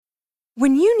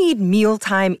When you need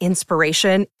mealtime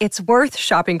inspiration, it's worth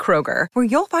shopping Kroger, where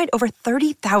you'll find over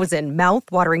 30,000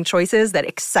 mouth-watering choices that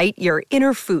excite your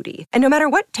inner foodie. And no matter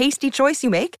what tasty choice you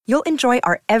make, you'll enjoy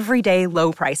our everyday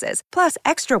low prices, plus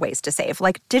extra ways to save,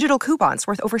 like digital coupons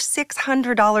worth over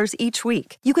 $600 each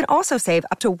week. You can also save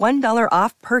up to $1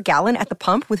 off per gallon at the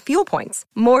pump with fuel points.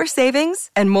 More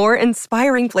savings and more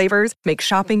inspiring flavors make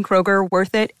shopping Kroger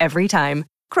worth it every time.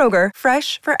 Kroger,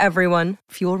 fresh for everyone.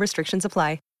 Fuel restrictions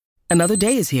apply. Another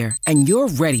day is here, and you're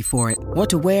ready for it. What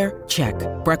to wear? Check.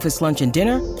 Breakfast, lunch, and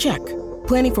dinner? Check.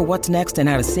 Planning for what's next and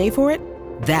how to save for it?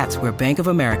 That's where Bank of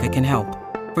America can help.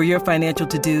 For your financial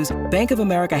to-dos, Bank of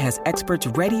America has experts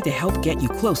ready to help get you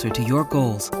closer to your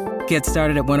goals. Get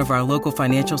started at one of our local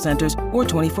financial centers or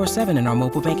 24/7 in our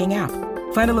mobile banking app.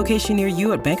 Find a location near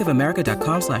you at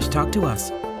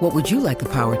bankofamerica.com/talktous. What would you like the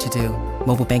power to do?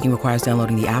 Mobile banking requires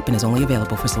downloading the app and is only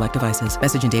available for select devices.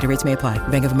 Message and data rates may apply.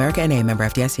 Bank of America N.A., member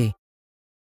FDIC.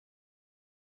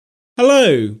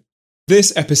 Hello!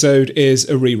 This episode is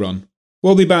a rerun.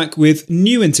 We'll be back with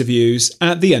new interviews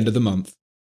at the end of the month.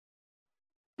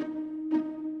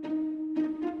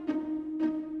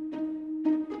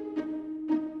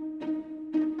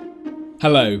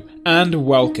 Hello, and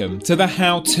welcome to the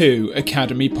How To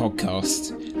Academy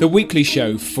podcast, the weekly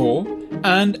show for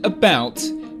and about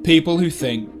people who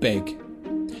think big.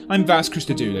 I'm Vas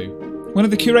Christodoulou, one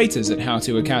of the curators at How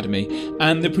To Academy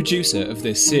and the producer of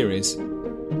this series.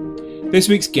 This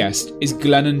week's guest is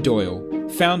Glennon Doyle,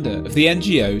 founder of the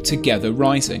NGO Together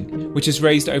Rising, which has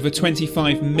raised over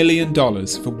 $25 million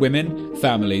for women,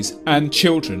 families, and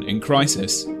children in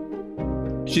crisis.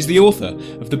 She's the author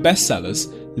of the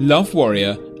bestsellers Love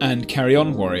Warrior and Carry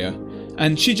On Warrior,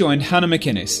 and she joined Hannah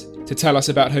McInnes to tell us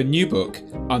about her new book,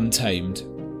 Untamed.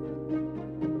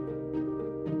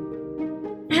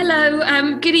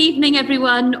 Hello, good evening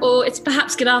everyone, or it's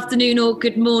perhaps good afternoon or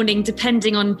good morning,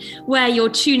 depending on where you're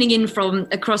tuning in from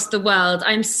across the world.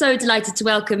 I'm so delighted to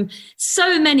welcome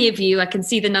so many of you. I can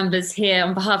see the numbers here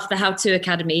on behalf of the How To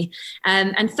Academy.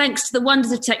 And thanks to the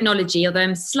wonders of technology, although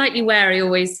I'm slightly wary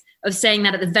always of saying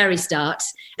that at the very start,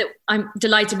 that I'm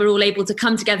delighted we're all able to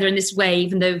come together in this way,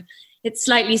 even though it's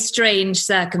slightly strange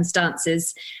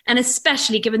circumstances, and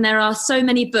especially given there are so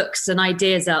many books and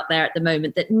ideas out there at the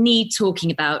moment that need talking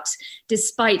about,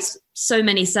 despite so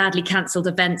many sadly cancelled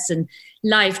events and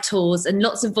live tours and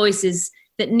lots of voices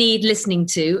that need listening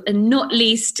to, and not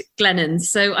least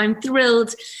Glennon's. So I'm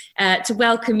thrilled to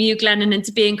welcome you, Glennon, and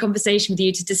to be in conversation with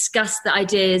you to discuss the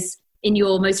ideas in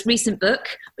your most recent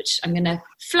book, which I'm going to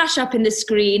flash up in the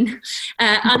screen,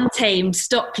 Untamed,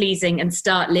 Stop Pleasing and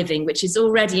Start Living, which is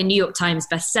already a New York Times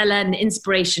bestseller and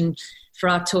inspiration for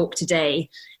our talk today.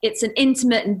 It's an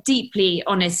intimate and deeply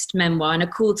honest memoir and a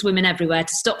call to women everywhere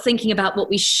to stop thinking about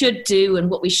what we should do and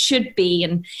what we should be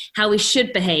and how we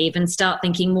should behave, and start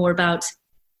thinking more about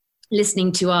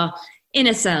listening to our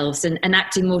inner selves and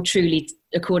acting more truly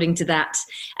according to that.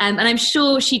 And I'm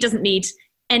sure she doesn't need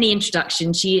any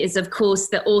introduction. She is, of course,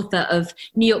 the author of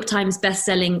New York Times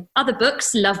best-selling other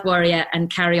books, Love Warrior and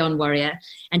Carry On Warrior.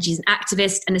 And she's an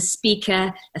activist and a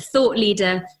speaker, a thought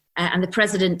leader, and the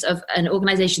president of an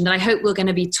organization that I hope we're going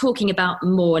to be talking about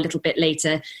more a little bit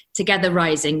later, Together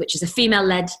Rising, which is a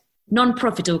female-led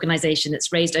non-profit organization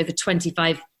that's raised over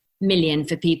 25 million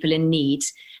for people in need.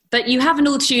 But you haven't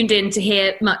all tuned in to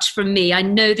hear much from me. I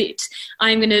know that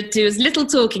I'm going to do as little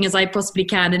talking as I possibly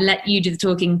can and let you do the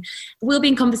talking. We'll be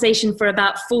in conversation for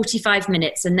about 45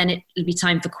 minutes, and then it'll be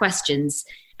time for questions.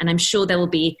 And I'm sure there will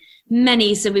be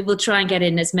many, so we will try and get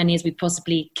in as many as we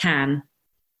possibly can.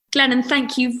 Glennon,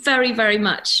 thank you very, very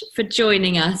much for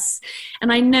joining us.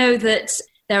 And I know that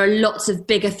there are lots of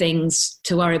bigger things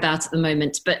to worry about at the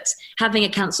moment, but having a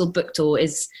cancelled book tour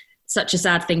is such a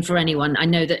sad thing for anyone. I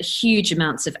know that huge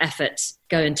amounts of effort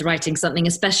go into writing something,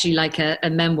 especially like a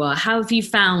memoir. How have you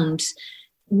found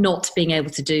not being able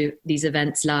to do these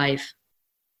events live?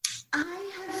 I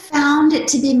have found it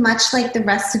to be much like the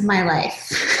rest of my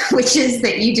life, which is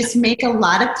that you just make a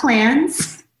lot of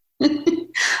plans,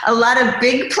 a lot of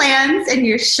big plans, and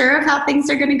you're sure of how things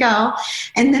are going to go.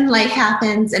 And then life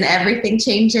happens and everything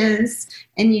changes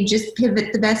and you just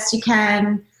pivot the best you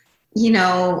can. You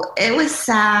know, it was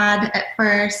sad at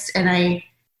first, and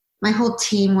my whole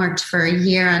team worked for a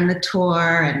year on the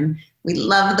tour, and we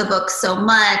loved the book so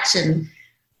much, and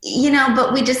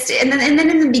but we just, and then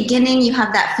in the beginning you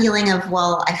have that feeling of,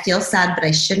 well, I feel sad, but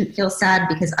I shouldn't feel sad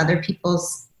because other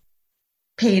people's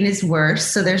pain is worse.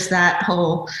 So there's that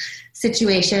whole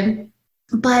situation.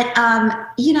 But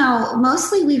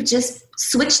mostly we've just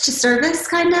switched to service,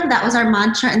 kind of. That was our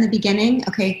mantra in the beginning.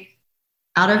 Okay,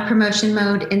 out of promotion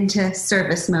mode into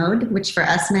service mode, which for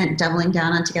us meant doubling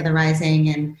down on Together Rising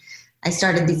and I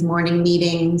started these morning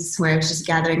meetings where I was just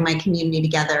gathering my community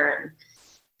together and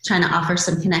trying to offer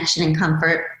some connection and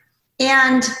comfort.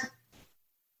 And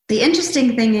the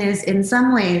interesting thing is, in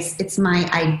some ways, it's my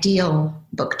ideal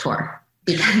book tour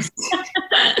because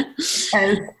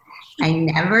I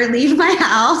never leave my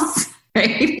house,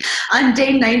 right? On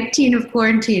day 19 of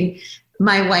quarantine,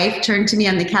 my wife turned to me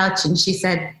on the couch and she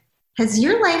said, "Has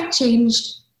your life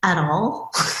changed at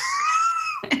all?"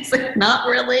 It's like, not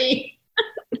really.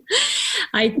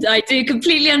 I do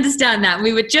completely understand that.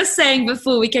 We were just saying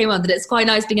before we came on that it's quite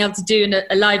nice being able to do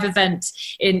a live event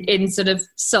in sort of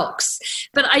socks.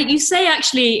 But you say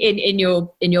actually in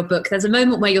your book, there's a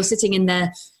moment where you're sitting in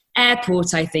the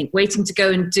airport, I think, waiting to go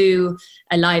and do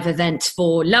a live event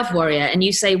for Love Warrior. And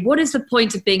you say, what is the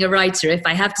point of being a writer if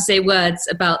I have to say words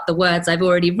about the words I've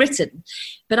already written?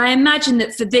 But I imagine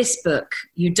that for this book,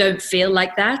 you don't feel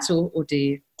like that, or do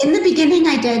you? In the beginning,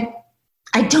 I did.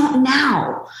 I don't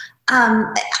now.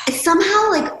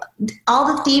 Somehow, like,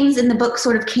 all the themes in the book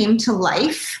sort of came to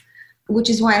life, which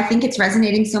is why I think it's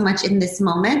resonating so much in this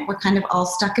moment. We're kind of all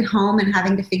stuck at home and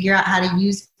having to figure out how to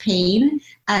use pain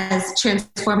as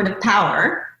transformative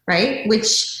power, right?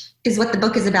 Which is what the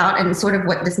book is about and sort of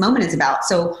what this moment is about.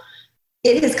 So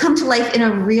it has come to life in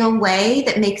a real way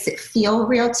that makes it feel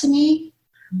real to me.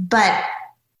 But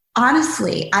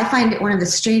honestly, I find it one of the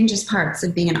strangest parts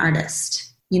of being an artist,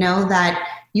 that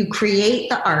you create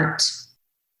the art,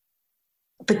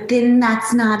 but then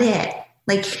that's not it.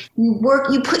 Like,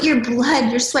 you put your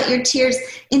blood, your sweat, your tears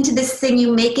into this thing,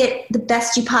 you make it the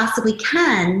best you possibly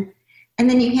can, and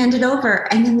then you hand it over,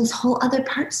 and then this whole other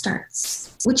part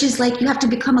starts, which is like you have to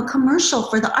become a commercial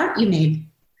for the art you made,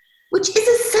 which is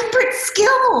a separate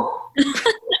skill.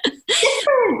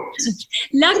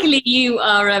 Luckily, you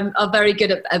are very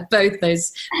good at both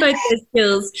those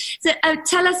skills. So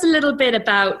tell us a little bit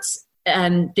about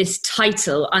this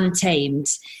title, Untamed.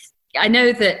 I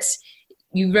know that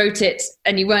you wrote it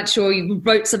and you weren't sure. You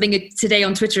wrote something today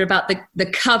on Twitter about the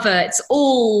cover. It's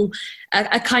all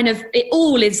it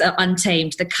all is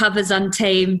untamed. The cover's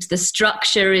untamed. The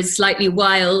structure is slightly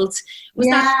wild. Was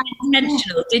that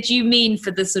intentional? Did you mean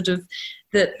for the sort of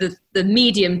the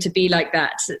medium to be like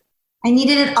that? I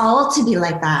needed it all to be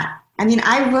like that. I mean,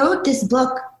 I wrote this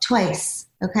book twice,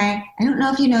 okay? I don't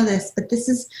know if you know this, but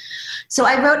so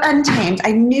I wrote Untamed.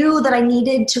 I knew that I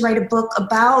needed to write a book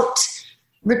about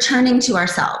returning to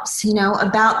ourselves,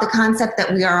 about the concept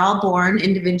that we are all born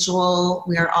individual.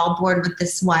 We are all born with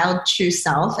this wild, true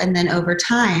self. And then over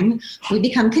time, we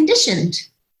become conditioned,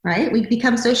 right? We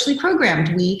become socially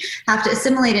programmed. We have to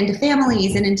assimilate into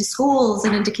families and into schools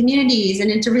and into communities and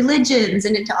into religions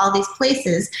and into all these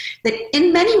places that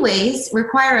in many ways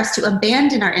require us to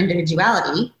abandon our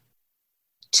individuality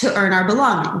to earn our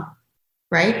belonging,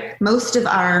 right? Most of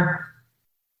our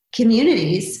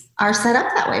communities are set up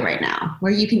that way right now,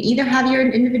 where you can either have your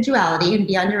individuality and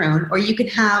be on your own, or you can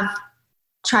have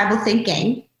tribal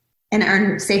thinking and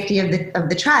earn safety of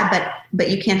the tribe, but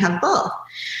you can't have both.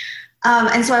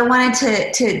 And so I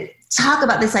wanted to talk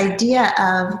about this idea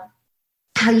of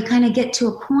how you kind of get to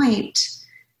a point.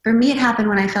 For me, it happened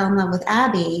when I fell in love with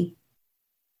Abby.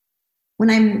 When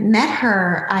I met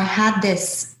her, I had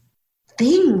this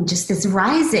thing, just this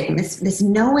rising, this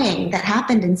knowing that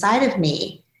happened inside of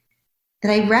me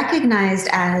that I recognized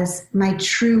as my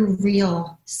true,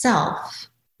 real self,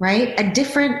 right? A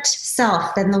different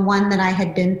self than the one that I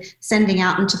had been sending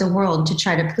out into the world to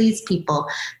try to please people.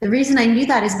 The reason I knew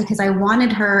that is because I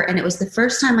wanted her, and it was the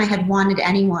first time I had wanted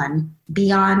anyone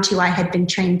beyond who I had been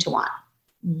trained to want,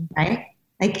 right?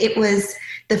 Like, it was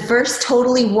the first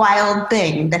totally wild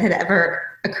thing that had ever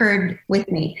occurred with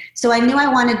me. So I knew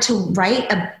I wanted to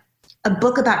write a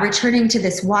book about returning to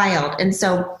this wild. And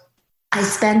so I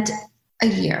spent a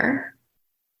year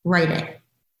writing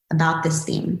about this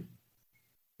theme.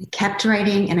 I kept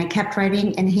writing and I kept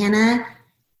writing, and Hannah,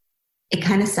 it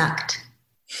kind of sucked.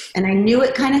 And I knew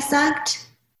it kind of sucked.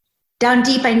 Down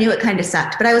deep, I knew it kind of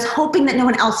sucked, but I was hoping that no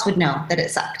one else would know that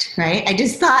it sucked, right? I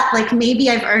just thought, like,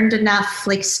 maybe I've earned enough,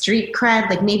 like, street cred,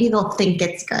 like maybe they'll think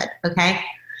it's good, okay?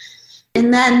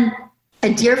 And then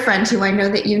a dear friend who I know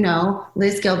that you know,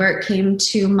 Liz Gilbert, came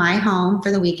to my home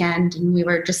for the weekend, and we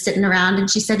were just sitting around, and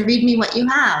she said, "Read me what you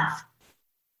have."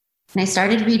 And I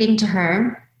started reading to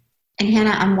her, and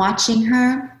Hannah, I'm watching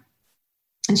her,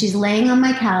 and she's laying on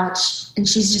my couch, and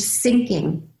she's just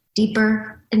sinking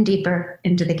deeper and deeper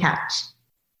into the couch.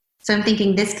 So I'm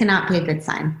thinking, this cannot be a good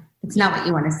sign. It's not what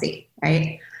you want to see,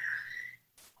 right?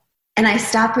 And I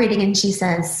stop reading, and she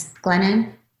says,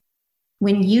 "Glennon,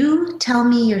 when you tell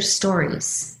me your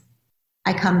stories,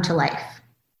 I come to life.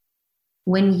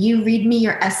 When you read me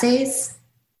your essays,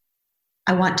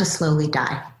 I want to slowly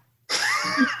die."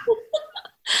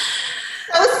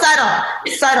 So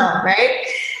subtle, right?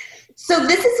 So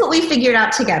this is what we figured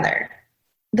out together,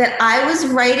 that I was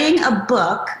writing a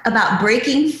book about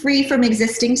breaking free from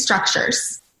existing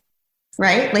structures,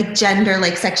 right? Like gender,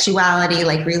 like sexuality,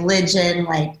 like religion,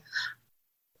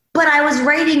 but I was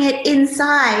writing it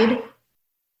inside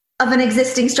of an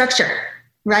existing structure,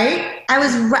 right? I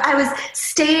was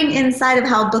staying inside of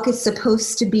how a book is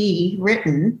supposed to be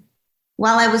written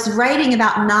while I was writing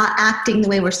about not acting the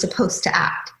way we're supposed to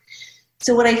act.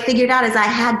 So what I figured out is I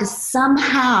had to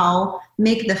somehow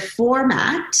make the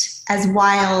format as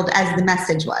wild as the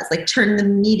message was, like turn the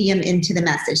medium into the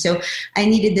message. So I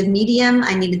needed the medium,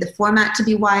 I needed the format to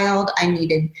be wild, I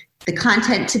needed the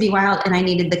content to be wild, and I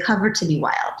needed the cover to be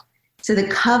wild. So the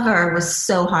cover was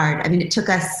so hard. I mean, it took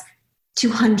us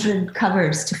 200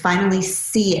 covers to finally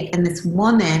see it. And this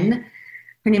woman,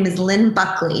 her name is Lynn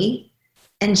Buckley,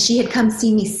 and she had come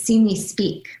see me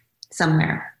speak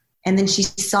somewhere. And then she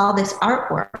saw this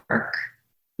artwork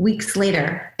weeks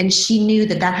later, and she knew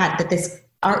that this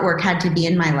artwork had to be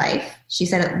in my life. She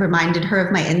said it reminded her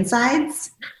of my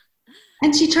insides,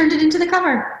 and she turned it into the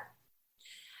cover.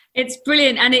 It's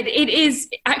brilliant. And it is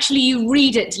actually, you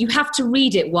read it, you have to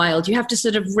read it wild. You have to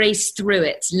sort of race through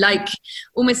it, like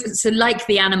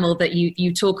the animal that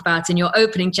you talk about in your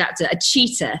opening chapter, a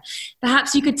cheetah.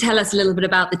 Perhaps you could tell us a little bit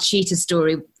about the cheetah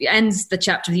story. It ends the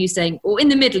chapter with you saying, or in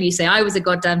the middle you say, I was a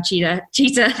goddamn cheetah.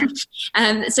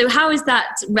 So how is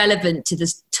that relevant to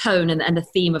this tone and the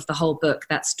theme of the whole book,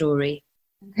 that story?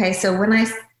 Okay, so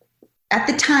at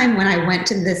the time when I went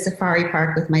to the safari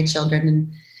park with my children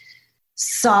and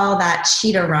saw that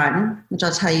cheetah run, which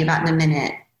I'll tell you about in a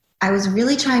minute, I was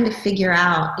really trying to figure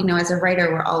out, as a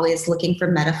writer, we're always looking for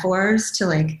metaphors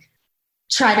to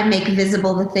try to make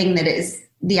visible the thing that is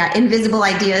the invisible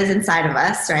ideas inside of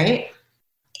us, right?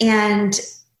 And,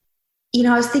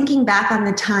 I was thinking back on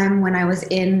the time when I was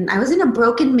in a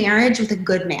broken marriage with a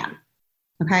good man,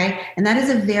 okay? And that is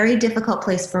a very difficult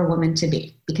place for a woman to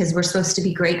be, because we're supposed to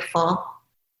be grateful,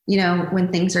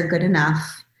 when things are good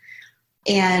enough.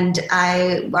 And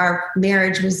our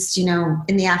marriage was,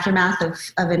 in the aftermath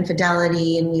of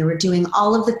infidelity, and we were doing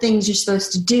all of the things you're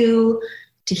supposed to do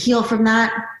to heal from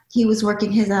that. He was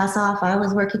working his ass off. I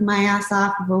was working my ass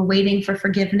off. We're waiting for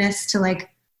forgiveness to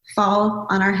fall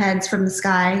on our heads from the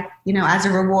sky, as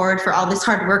a reward for all this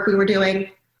hard work we were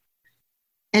doing.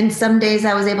 And some days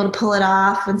I was able to pull it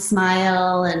off and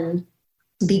smile and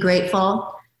be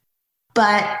grateful.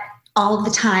 But all of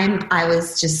the time I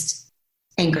was just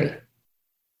angry.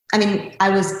 I mean,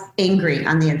 I was angry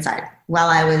on the inside while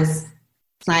I was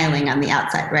smiling on the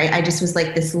outside, right? I just was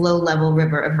like this low-level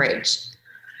river of rage.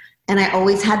 And I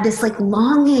always had this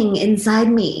longing inside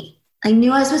me. I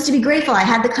knew I was supposed to be grateful. I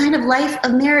had the kind of life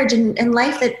of marriage and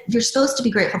life that you're supposed to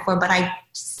be grateful for, but I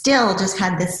still just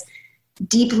had this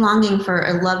deep longing for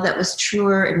a love that was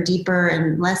truer and deeper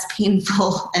and less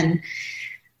painful. And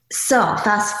so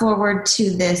fast forward to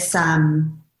this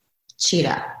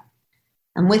cheetah.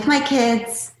 I'm with my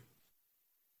kids.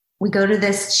 We go to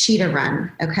this cheetah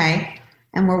run, okay?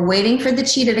 And we're waiting for the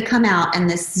cheetah to come out, and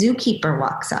this zookeeper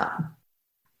walks up.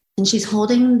 And she's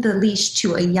holding the leash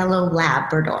to a yellow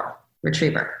Labrador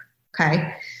retriever,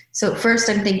 okay? So at first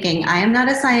I'm thinking, I am not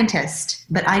a scientist,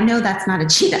 but I know that's not a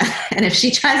cheetah. And if she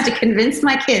tries to convince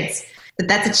my kids that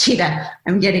that's a cheetah,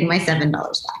 I'm getting my $7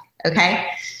 back, okay?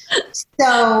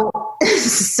 So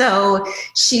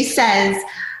she says,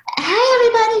 hey,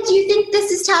 everybody, do you think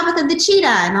this is Tabitha the cheetah?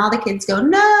 And all the kids go,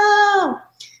 no.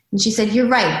 And she said, you're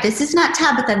right. This is not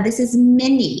Tabitha. This is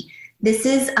Minnie. This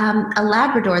is a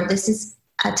Labrador. This is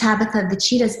Tabitha the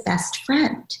cheetah's best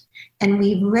friend. And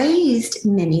we raised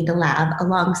Minnie the lab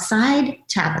alongside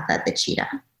Tabitha the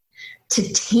cheetah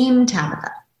to tame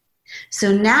Tabitha.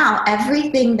 So now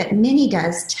everything that Minnie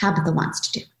does, Tabitha wants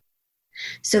to do.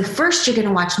 So first you're going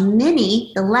to watch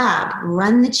Minnie the lab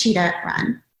run the cheetah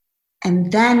run.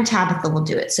 And then Tabitha will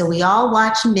do it. So we all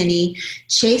watch Minnie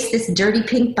chase this dirty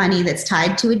pink bunny that's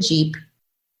tied to a Jeep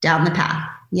down the path.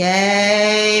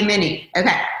 Yay, Minnie.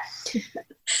 Okay.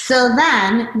 So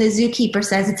then the zookeeper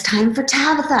says, it's time for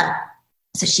Tabitha.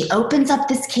 So she opens up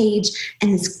this cage,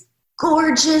 and this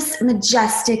gorgeous,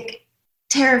 majestic,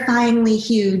 terrifyingly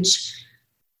huge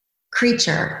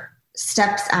creature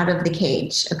steps out of the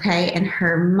cage, okay? And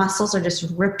her muscles are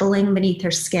just rippling beneath her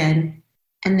skin.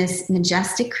 And this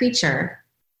majestic creature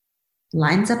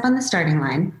lines up on the starting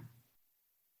line,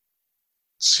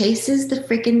 chases the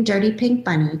freaking dirty pink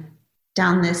bunny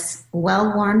down this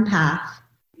well-worn path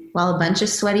while a bunch of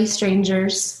sweaty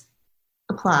strangers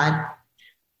applaud.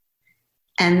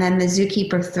 And then the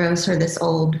zookeeper throws her this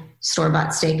old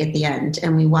store-bought steak at the end.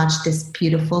 And we watch this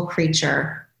beautiful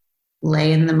creature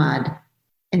lay in the mud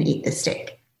and eat the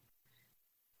steak.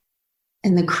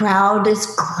 And the crowd is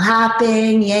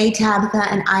clapping, yay,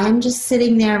 Tabitha. And I am just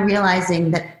sitting there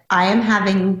realizing that I am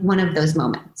having one of those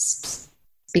moments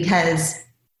because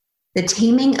the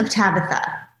taming of Tabitha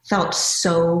felt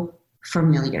so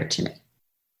familiar to me,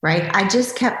 right? I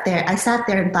just kept there. I sat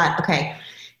there and thought, okay,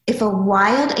 if a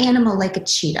wild animal like a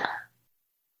cheetah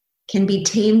can be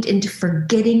tamed into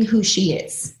forgetting who she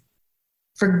is,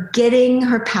 forgetting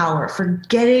her power,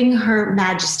 forgetting her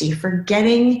majesty,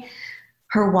 forgetting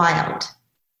her wild,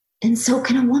 and so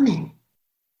can a woman,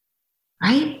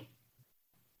 right?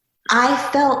 I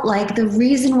felt like the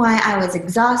reason why I was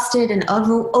exhausted and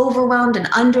overwhelmed and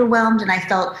underwhelmed, and I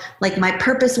felt like my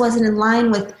purpose wasn't in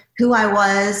line with who I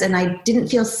was and I didn't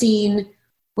feel seen,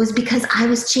 was because I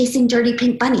was chasing dirty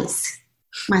pink bunnies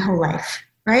my whole life,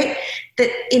 right? That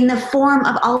in the form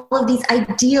of all of these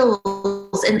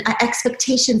ideals and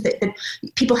expectations that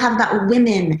people have about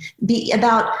women,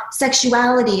 about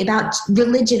sexuality, about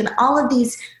religion, and all of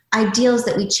these ideals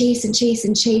that we chase and chase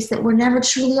and chase that were never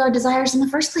truly our desires in the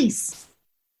first place,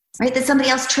 right? That somebody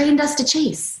else trained us to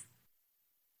chase.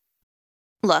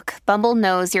 Look, Bumble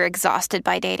knows you're exhausted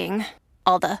by dating.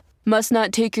 All the must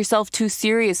not take yourself too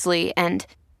seriously and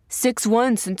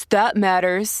 6'1" since that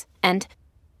matters. And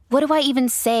what do I even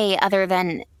say other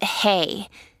than, hey?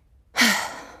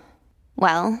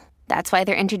 Well, that's why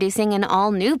they're introducing an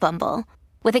all-new Bumble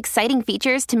with exciting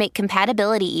features to make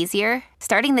compatibility easier,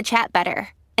 starting the chat better,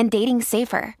 and dating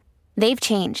safer. They've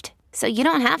changed, so you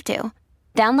don't have to.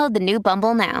 Download the new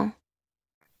Bumble now.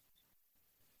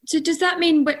 So does that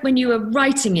mean when you were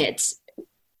writing it,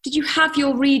 did you have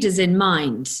your readers in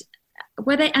mind?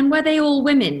 Were they all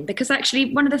women? Because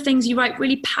actually one of the things you write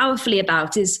really powerfully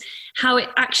about is how it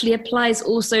actually applies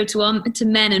also to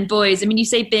men and boys. I mean, you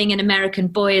say being an American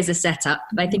boy is a setup,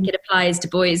 but I think it applies to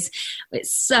boys. It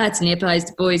certainly applies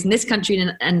to boys in this country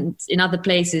and in other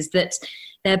places, that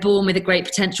they're born with a great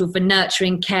potential for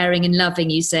nurturing, caring and loving,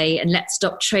 you say, and let's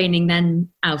stop training it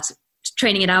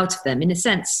out of them. In a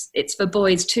sense, it's for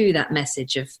boys too, that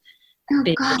message of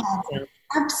being God.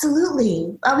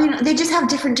 Absolutely. I mean, they just have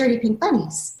different dirty pink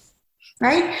bunnies,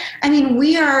 right? I mean,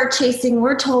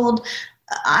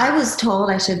 I was told,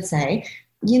 I should say,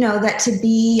 that to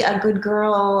be a good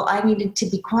girl, I needed to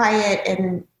be quiet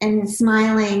and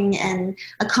smiling and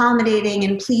accommodating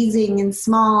and pleasing and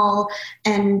small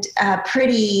and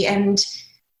pretty. And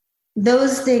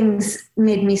those things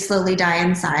made me slowly die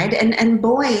inside. And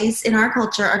boys in our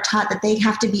culture are taught that they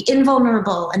have to be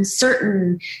invulnerable and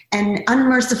certain and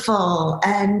unmerciful.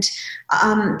 And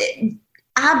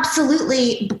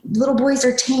absolutely, little boys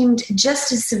are tamed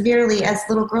just as severely as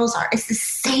little girls are. It's the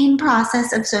same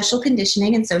process of social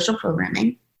conditioning and social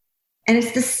programming. And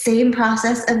it's the same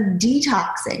process of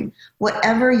detoxing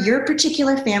whatever your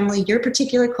particular family, your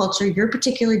particular culture, your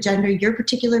particular gender, your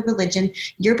particular religion,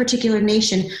 your particular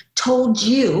nation told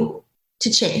you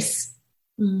to chase,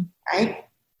 right?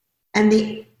 And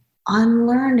the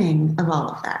unlearning of all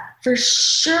of that for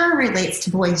sure relates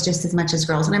to boys just as much as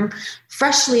girls. And I'm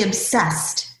freshly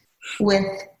obsessed with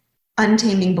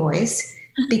untaming boys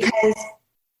because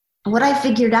what I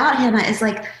figured out, Hannah, is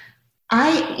like,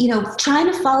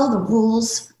 trying to follow the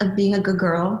rules of being a good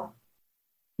girl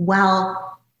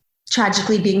while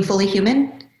tragically being fully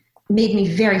human made me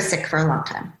very sick for a long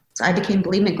time. So I became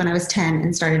bulimic when I was 10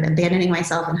 and started abandoning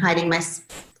myself and hiding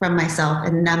from myself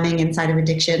and numbing inside of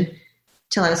addiction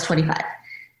till I was 25.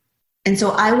 And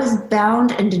so I was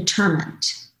bound and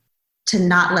determined to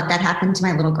not let that happen to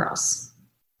my little girls.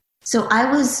 So I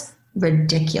was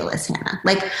ridiculous, Hannah.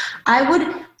 Like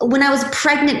when I was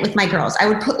pregnant with my girls, I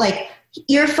would put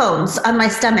earphones on my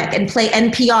stomach and play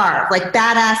NPR, like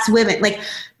badass women. Like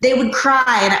they would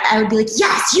cry and I would be like,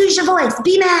 yes, use your voice,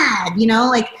 be mad.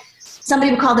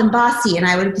 Somebody would call them bossy and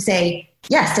I would say,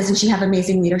 yes, doesn't she have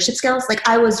amazing leadership skills? Like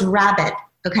I was rabid.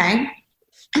 Okay.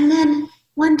 And then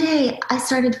one day I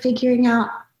started figuring out,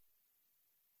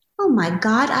 oh my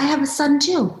God, I have a son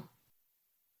too.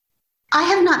 I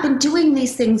have not been doing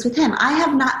these things with him. I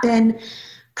have not been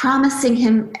promising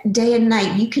him day and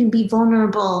night, you can be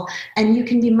vulnerable and you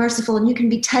can be merciful and you can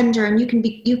be tender and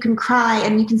you can cry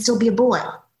and you can still be a boy.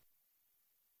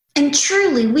 And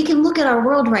truly, we can look at our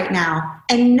world right now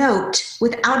and note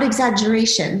without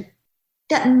exaggeration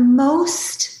that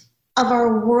most of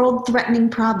our world-threatening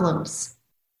problems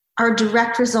are a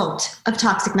direct result of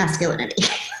toxic masculinity,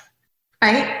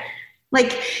 right?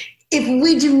 Like if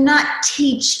we do not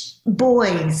teach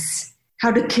boys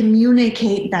how to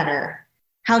communicate better,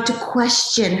 how to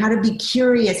question, how to be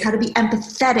curious, how to be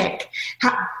empathetic,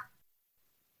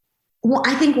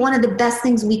 I think one of the best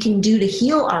things we can do to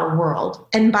heal our world,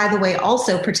 and by the way,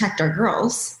 also protect our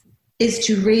girls, is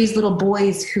to raise little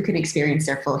boys who can experience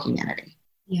their full humanity.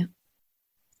 Yeah,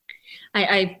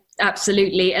 I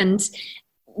absolutely. And,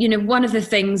 you know, one of the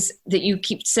things that you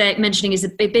keep mentioning is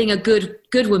being a good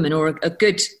woman or a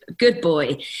good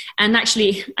boy. And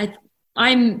actually,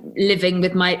 I'm living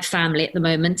with my family at the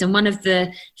moment. And one of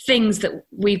the things that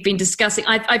we've been discussing,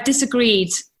 I've disagreed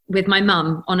with my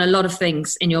mum on a lot of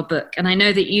things in your book. And I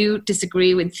know that you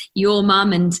disagree with your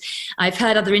mum, and I've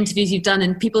heard other interviews you've done,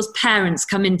 and people's parents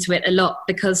come into it a lot,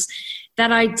 because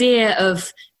that idea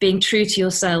of being true to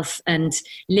yourself and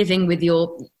living with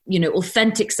your, you know,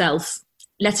 authentic self,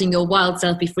 letting your wild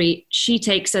self be free, she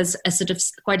takes as a sort of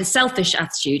quite a selfish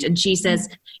attitude. And she says,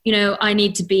 you know, I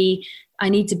need to be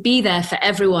there for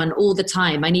everyone all the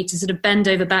time. I need to sort of bend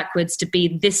over backwards to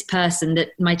be this person that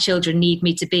my children need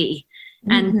me to be.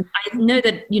 And I know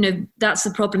that, you know, that's the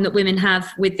problem that women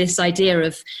have with this idea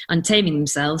of untaming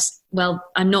themselves. Well,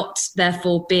 I'm not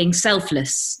therefore being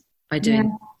selfless by doing.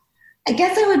 Yeah. I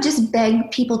guess I would just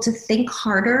beg people to think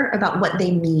harder about what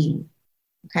they mean.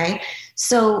 Okay.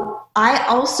 So I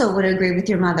also would agree with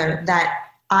your mother that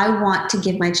I want to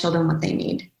give my children what they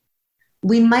need.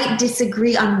 We might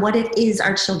disagree on what it is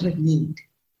our children need.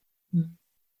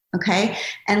 Okay.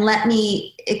 And let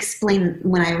me explain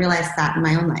when I realized that in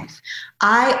my own life.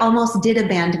 I almost did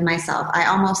abandon myself. I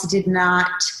almost did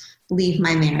not leave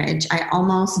my marriage. I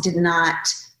almost did not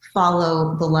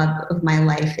follow the love of my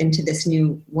life into this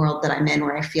new world that I'm in,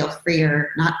 where I feel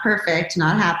freer, not perfect,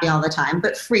 not happy all the time,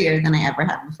 but freer than I ever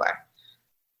had before.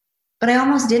 But I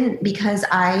almost didn't, because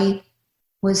I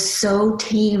was so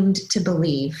tamed to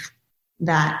believe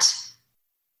that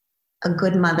a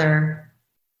good mother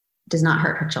does not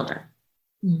hurt her children.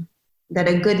 That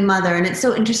a good mother, and it's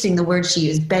so interesting the word she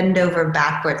used, bend over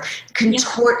backwards,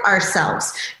 contort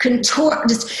ourselves,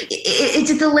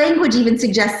 it's the language even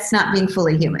suggests not being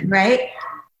fully human, right?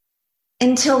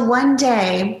 Until one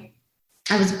day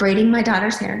I was braiding my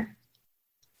daughter's hair,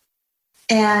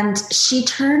 and she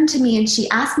turned to me and she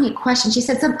asked me a question. She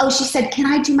said, can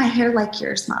I do my hair like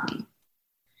yours, Mommy?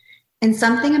 And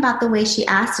something about the way she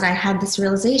asked it, I had this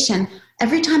realization.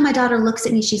 Every time my daughter looks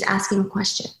at me, she's asking a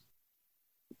question.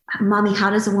 Mommy, how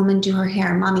does a woman do her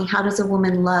hair? Mommy, how does a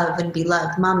woman love and be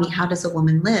loved? Mommy, how does a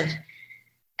woman live?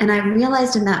 And I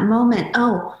realized in that moment,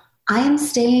 I am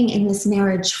staying in this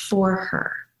marriage for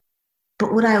her.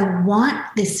 But would I want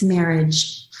this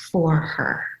marriage for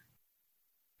her?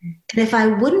 And if I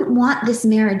wouldn't want this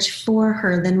marriage for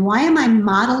her, then why am I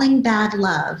modeling bad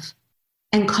love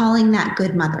and calling that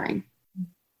good mothering?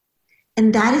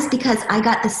 And that is because I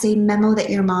got the same memo that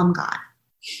your mom got.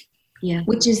 Yeah.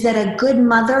 Which is that a good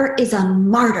mother is a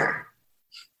martyr,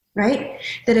 right?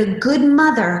 That a good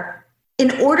mother,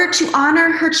 in order to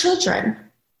honor her children,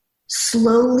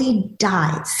 slowly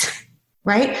dies,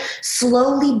 right?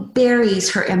 Slowly buries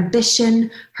her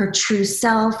ambition, her true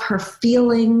self, her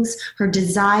feelings, her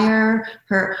desire,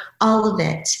 all of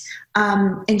it.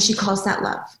 And she calls that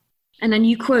love. And then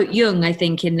you quote Jung, I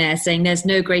think, in there, saying there's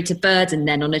no greater burden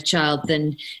then on a child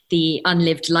than the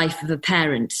unlived life of a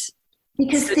parent.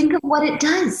 Because think of what it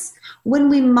does. When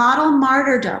we model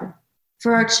martyrdom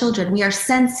for our children, we are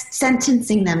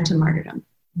sentencing them to martyrdom.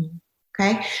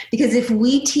 Okay? Because if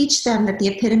we teach them that the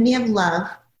epitome of love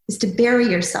is to bury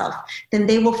yourself, then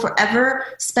they will forever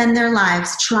spend their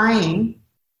lives trying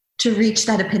to reach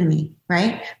that epitome,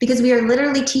 right? Because we are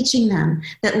literally teaching them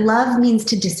that love means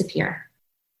to disappear,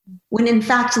 when in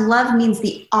fact love means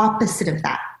the opposite of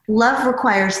that. Love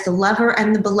requires the lover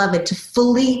and the beloved to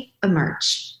fully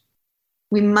emerge.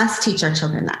 We must teach our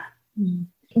children that.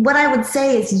 What I would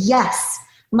say is, yes,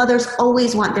 mothers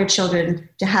always want their children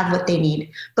to have what they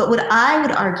need. But what I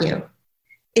would argue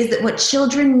is that what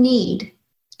children need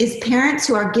is parents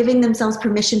who are giving themselves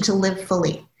permission to live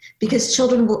fully, because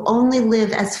children will only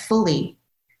live as fully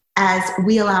as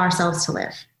we allow ourselves to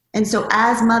live. And so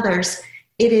as mothers,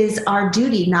 it is our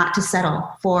duty not to settle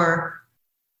for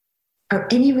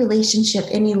any relationship,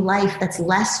 any life that's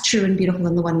less true and beautiful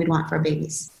than the one we'd want for our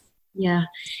babies. Yeah.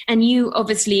 And you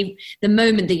obviously, the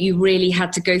moment that you really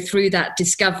had to go through that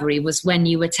discovery was when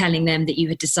you were telling them that you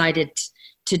had decided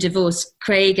to divorce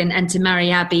Craig and to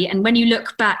marry Abby. And when you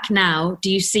look back now, do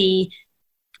you see,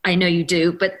 I know you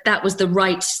do, but that was the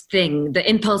right thing. The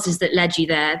impulses that led you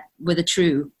there were the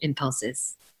true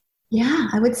impulses. Yeah,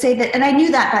 I would say that. And I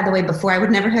knew that, by the way, before. I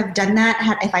would never have done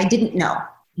that if I didn't know.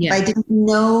 Yeah. If I didn't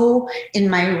know in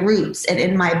my roots and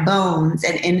in my bones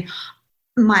and in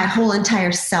my whole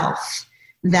entire self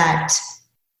that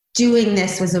doing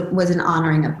this was an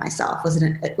honoring of myself, was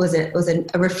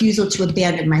a refusal to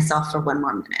abandon myself for one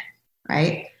more minute,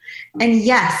 right? And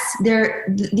yes,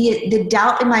 the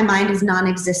doubt in my mind is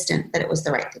non-existent that it was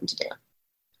the right thing to do.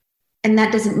 And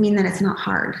that doesn't mean that it's not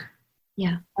hard.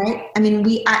 Yeah. Right. I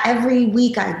mean, every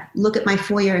week I look at my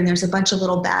foyer and there's a bunch of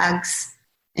little bags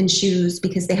and shoes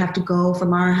because they have to go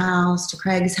from our house to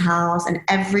Craig's house. And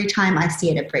every time I see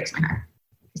it, it breaks my heart.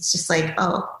 It's just like,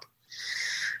 oh,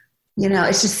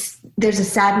 it's just, there's a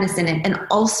sadness in it. And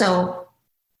also,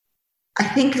 I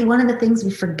think one of the things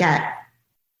we forget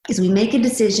is we make a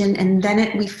decision and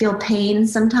then we feel pain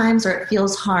sometimes, or it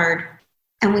feels hard,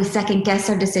 and we second guess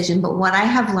our decision. But what I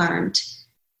have learned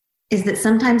is that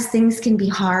sometimes things can be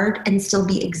hard and still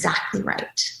be exactly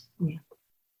right. Yeah.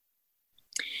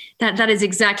 That is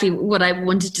exactly what I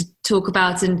wanted to talk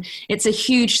about. And it's a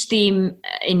huge theme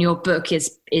in your book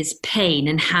is pain,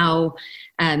 and how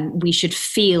we should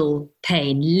feel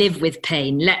pain, live with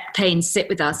pain, let pain sit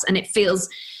with us. And it feels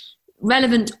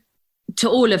relevant to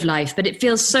all of life, but it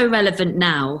feels so relevant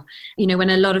now, when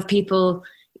a lot of people,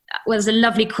 there's a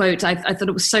lovely quote. I thought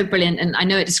it was so brilliant. And I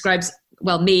know it describes,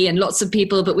 me and lots of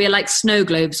people, but we're like snow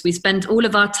globes. We spend all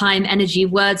of our time, energy,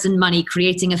 words, and money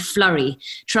creating a flurry,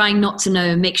 trying not to know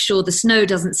and make sure the snow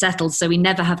doesn't settle so we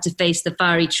never have to face the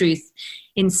fiery truth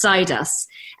inside us.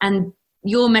 And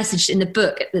your message in the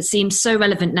book that seems so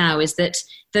relevant now is that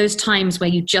those times where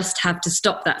you just have to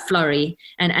stop that flurry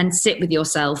and sit with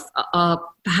yourself are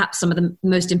perhaps some of the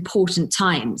most important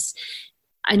times.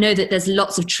 I know that there's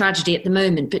lots of tragedy at the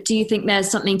moment, but do you think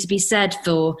there's something to be said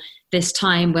for this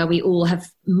time where we all have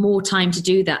more time to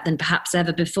do that than perhaps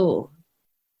ever before?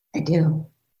 I do.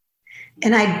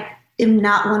 And I am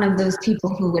not one of those people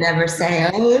who would ever say,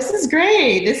 oh, this is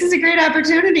great. This is a great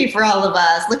opportunity for all of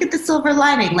us. Look at the silver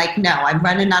lining. Like, no, I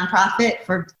run a nonprofit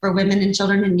for women and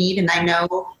children in need. And I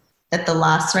know that the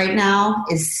loss right now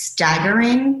is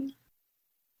staggering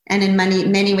and in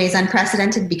many ways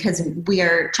unprecedented, because we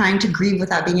are trying to grieve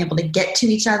without being able to get to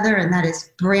each other. And that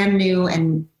is brand new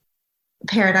and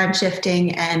paradigm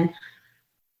shifting, and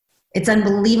it's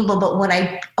unbelievable. But what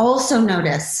I also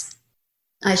notice,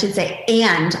 is that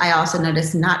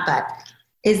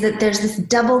there's this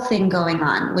double thing going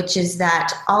on, which is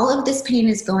that all of this pain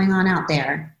is going on out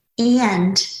there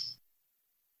and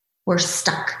we're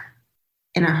stuck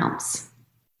in our homes.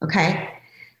 Okay.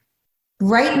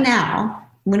 Right now,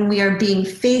 when we are being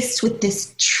faced with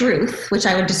this truth, which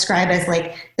I would describe as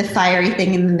like the fiery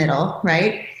thing in the middle,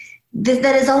 right? That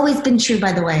has always been true,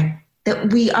 by the way,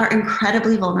 that we are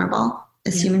incredibly vulnerable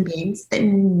as human beings, that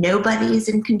nobody is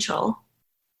in control,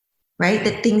 right?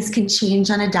 That things can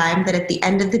change on a dime, that at the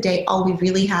end of the day, all we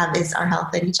really have is our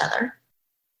health and each other.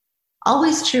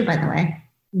 Always true, by the way.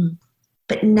 Mm.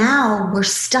 But now we're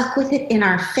stuck with it in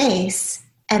our face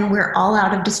and we're all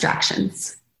out of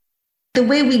distractions. The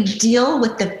way we deal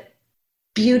with the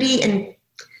beauty and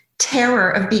terror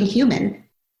of being human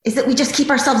is that we just keep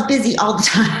ourselves busy all the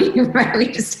time, right? We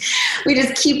just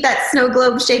keep that snow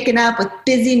globe shaken up with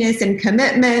busyness and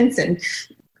commitments and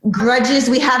grudges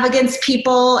we have against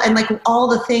people and like all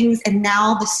the things. And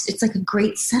now it's like a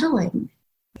great settling.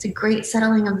 It's a great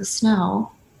settling of the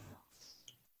snow.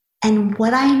 And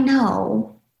what I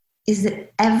know is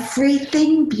that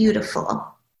everything beautiful,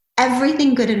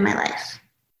 everything good in my life,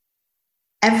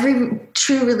 every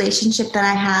true relationship that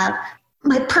I have,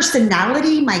 my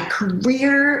personality, my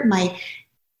career,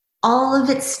 all of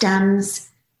it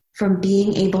stems from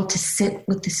being able to sit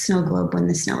with the snow globe when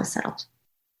the snow is settled.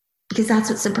 Because that's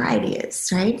what sobriety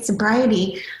is, right?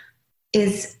 Sobriety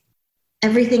is,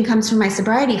 everything comes from my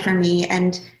sobriety for me.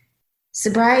 And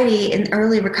sobriety in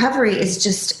early recovery is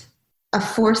just a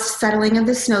forced settling of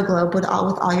the snow globe with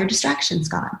all your distractions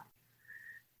gone.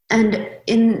 And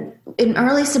in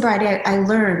early sobriety,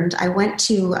 I went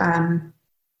to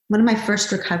one of my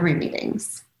first recovery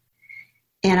meetings.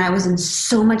 And I was in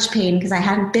so much pain because I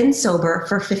hadn't been sober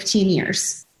for 15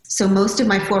 years. So most of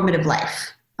my formative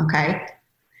life, okay?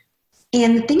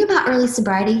 And the thing about early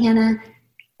sobriety, Hannah,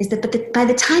 is that by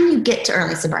the time you get to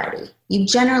early sobriety, you've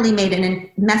generally made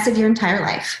a mess of your entire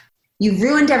life. You've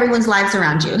ruined everyone's lives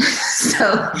around you.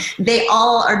 So they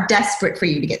all are desperate for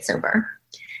you to get sober.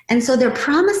 And so they're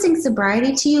promising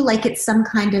sobriety to you like it's some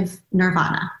kind of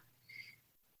nirvana.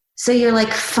 So you're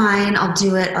like, fine, I'll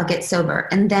do it. I'll get sober.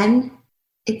 And then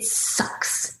it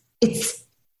sucks. It's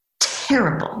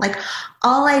terrible. Like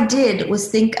all I did was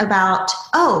think about,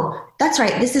 oh, that's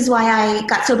right. This is why I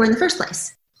got sober in the first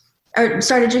place or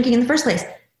started drinking in the first place.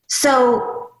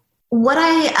 So what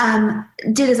I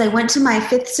did is I went to my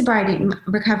 5th sobriety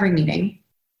recovery meeting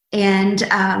and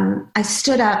I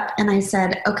stood up and I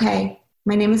said, okay,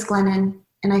 my name is Glennon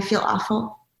and I feel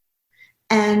awful.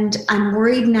 And I'm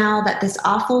worried now that this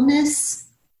awfulness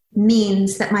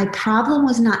means that my problem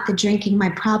was not the drinking. My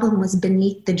problem was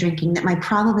beneath the drinking, that my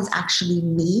problem is actually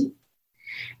me.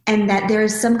 And that there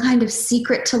is some kind of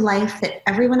secret to life that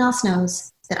everyone else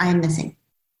knows that I am missing.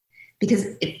 Because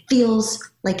it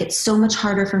feels like it's so much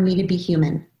harder for me to be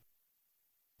human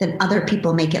than other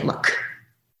people make it look.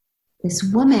 This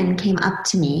woman came up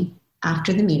to me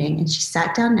after the meeting and she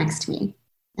sat down next to me,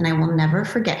 and I will never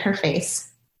forget her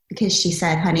face, because she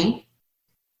said, honey,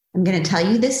 I'm going to tell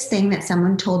you this thing that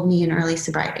someone told me in early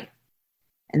sobriety.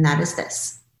 And that is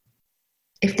this.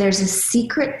 If there's a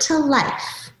secret to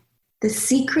life, the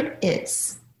secret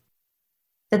is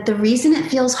that the reason it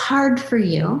feels hard for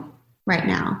you right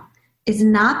now is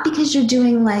not because you're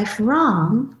doing life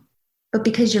wrong, but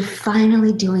because you're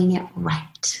finally doing it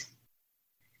right.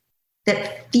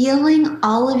 That feeling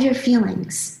all of your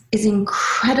feelings is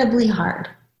incredibly hard,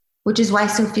 which is why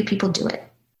so few people do it.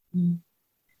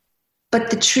 But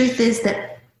the truth is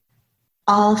that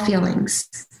all feelings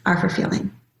are for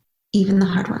feeling, even the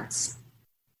hard ones.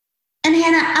 And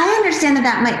Hannah, I understand that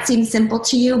that might seem simple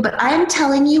to you, but I am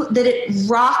telling you that it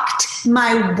rocked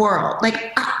my world.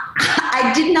 Like,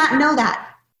 I did not know that.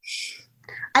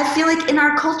 I feel like in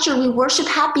our culture, we worship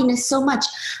happiness so much.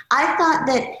 I thought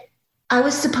that I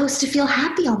was supposed to feel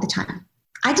happy all the time.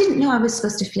 I didn't know I was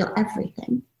supposed to feel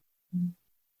everything.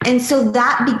 And so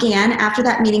that began, after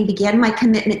that meeting, began my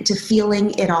commitment to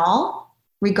feeling it all,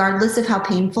 regardless of how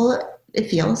painful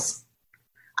it feels.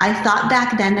 I thought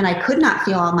back then that I could not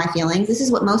feel all my feelings. This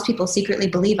is what most people secretly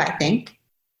believe, I think,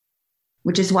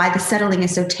 which is why the settling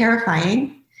is so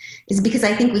terrifying, is because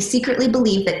I think we secretly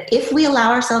believe that if we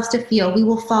allow ourselves to feel, we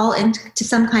will fall into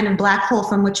some kind of black hole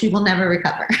from which we will never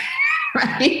recover,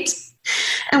 right?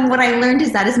 And what I learned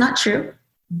is that is not true,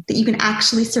 that you can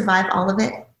actually survive all of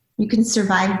it. You can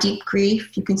survive deep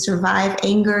grief. You can survive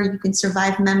anger. You can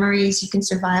survive memories. You can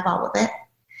survive all of it.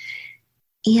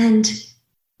 And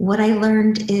what I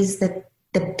learned is that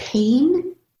the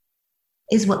pain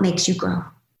is what makes you grow.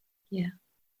 Yeah.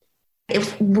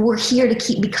 If we're here to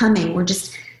keep becoming, we're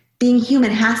just being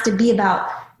human has to be about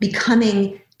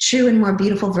becoming true and more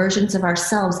beautiful versions of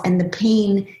ourselves. And the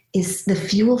pain is the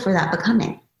fuel for that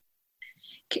becoming.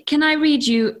 Can I read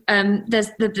you, there's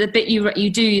the bit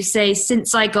you say,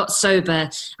 since I got sober,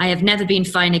 I have never been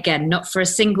fine again, not for a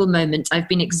single moment. I've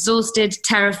been exhausted,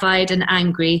 terrified and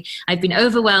angry. I've been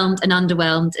overwhelmed and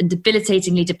underwhelmed and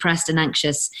debilitatingly depressed and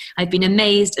anxious. I've been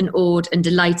amazed and awed and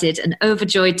delighted and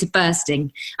overjoyed to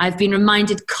bursting. I've been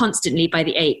reminded constantly by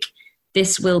the ache.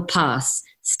 This will pass.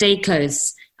 Stay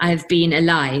close. I have been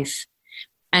alive.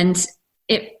 And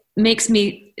it makes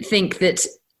me think that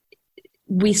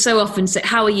we so often say,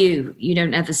 how are you? You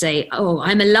don't ever say, oh,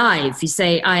 I'm alive. You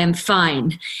say, I am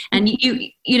fine. And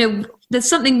you know, there's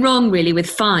something wrong really with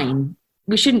fine.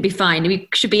 We shouldn't be fine. We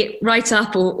should be right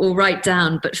up or right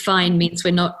down, but fine means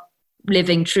we're not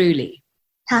living truly.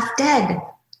 Half dead.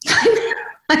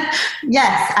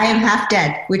 Yes, I am half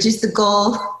dead, which is the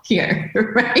goal here,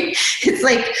 right? It's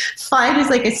like fine is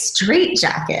like a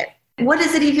straitjacket. What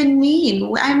does it even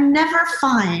mean? I'm never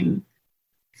fine.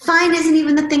 Fine isn't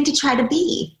even the thing to try to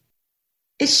be.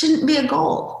 It shouldn't be a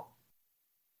goal.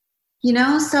 You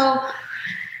know, so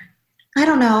I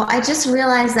don't know. I just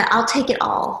realized that I'll take it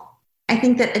all. I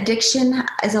think that addiction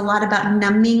is a lot about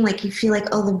numbing. Like you feel like,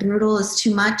 oh, the brutal is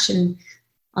too much and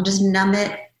I'll just numb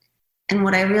it. And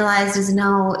what I realized is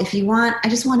no, if you want, I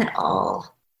just want it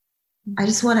all. I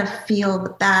just want to feel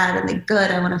the bad and the good.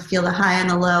 I want to feel the high and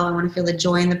the low. I want to feel the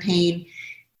joy and the pain.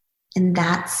 And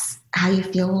that's how you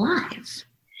feel alive.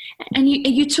 And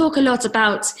you talk a lot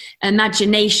about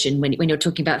imagination when you're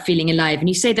talking about feeling alive. And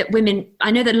you say that women,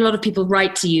 I know that a lot of people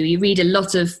write to you. You read a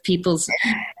lot of people's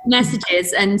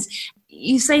messages. And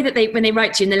you say that when they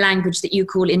write to you in the language that you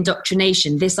call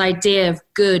indoctrination, this idea of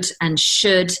good and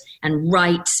should and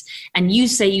right. And you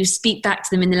say you speak back to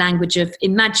them in the language of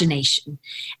imagination.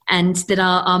 And that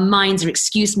our minds are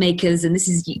excuse makers. And this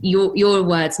is your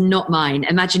words, not mine.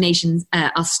 Imaginations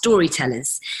are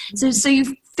storytellers. So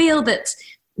you feel that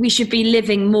we should be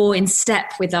living more in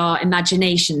step with our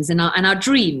imaginations and our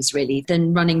dreams, really,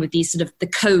 than running with these sort of the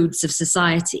codes of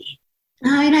society.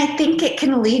 And I think it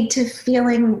can lead to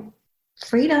feeling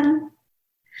freedom.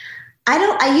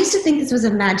 I used to think this was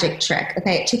a magic trick.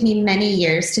 Okay, it took me many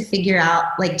years to figure out,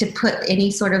 like, to put any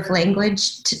sort of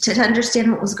language to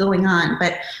understand what was going on.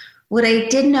 But what I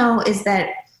did know is that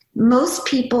most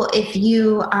people, if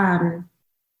you earned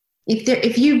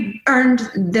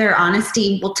their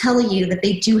honesty, will tell you that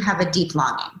they do have a deep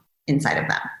longing inside of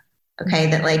them. Okay.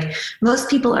 That like most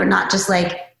people are not just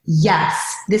like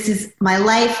yes, this is my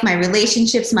life, my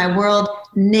relationships, my world,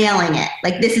 nailing it.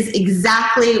 Like, this is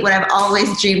exactly what I've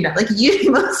always dreamed of. Like,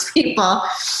 most people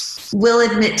will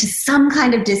admit to some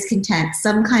kind of discontent,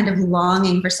 some kind of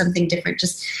longing for something different,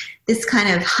 just this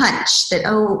kind of hunch that,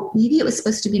 oh, maybe it was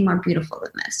supposed to be more beautiful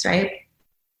than this, right?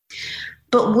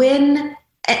 But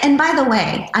and by the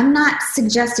way, I'm not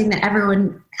suggesting that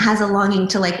everyone has a longing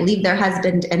to like leave their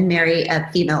husband and marry a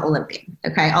female Olympian,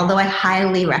 okay? Although I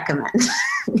highly recommend.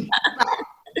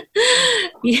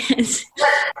 Yes.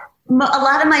 But a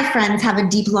lot of my friends have a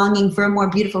deep longing for a more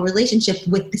beautiful relationship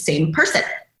with the same person.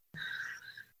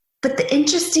 But the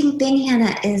interesting thing,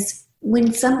 Hannah, is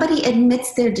when somebody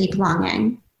admits their deep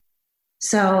longing,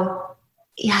 so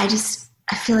yeah,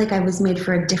 I feel like I was made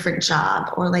for a different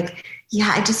job, or like,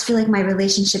 yeah, I just feel like my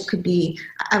relationship could be,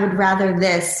 I would rather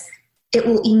this. It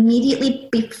will immediately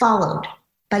be followed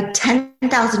by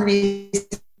 10,000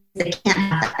 reasons they can't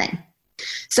have that thing.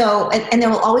 So, and there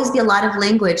will always be a lot of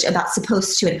language about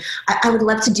supposed to. And I would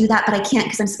love to do that, but I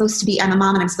can't because I'm a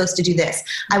mom and I'm supposed to do this.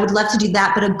 I would love to do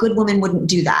that, but a good woman wouldn't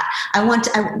do that.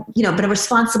 But a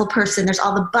responsible person, there's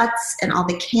all the buts and all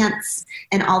the can'ts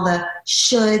and all the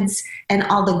shoulds and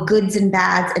all the goods and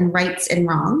bads and rights and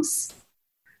wrongs,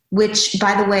 which,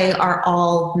 by the way, are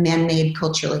all man-made,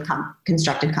 culturally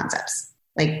constructed concepts.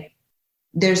 Like,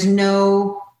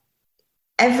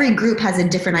 every group has a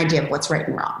different idea of what's right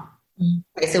and wrong.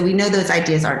 Okay, so we know those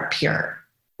ideas aren't pure,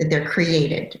 that they're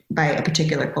created by a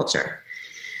particular culture.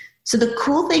 So the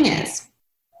cool thing is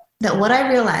that what I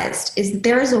realized is that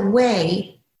there is a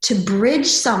way to bridge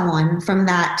someone from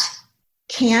that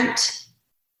can't,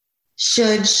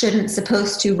 should, shouldn't,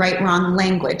 supposed to, right, wrong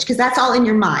language, because that's all in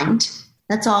your mind.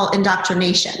 That's all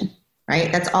indoctrination,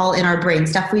 right? That's all in our brain,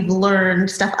 stuff we've learned,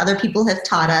 stuff other people have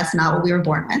taught us, not what we were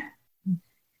born with.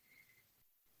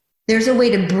 There's a way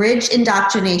to bridge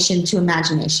indoctrination to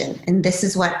imagination, and this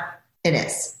is what it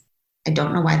is. I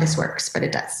don't know why this works, but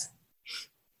it does.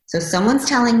 So someone's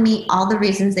telling me all the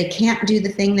reasons they can't do the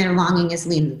thing their longing is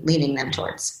leading them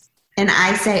towards. And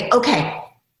I say, okay,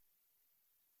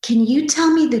 can you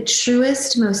tell me the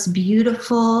truest, most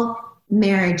beautiful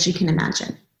marriage you can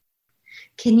imagine?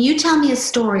 Can you tell me a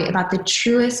story about the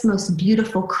truest, most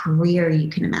beautiful career you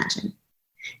can imagine?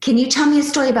 Can you tell me a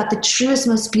story about the truest,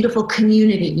 most beautiful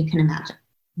community you can imagine?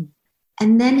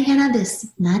 And then, Hannah,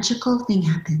 this magical thing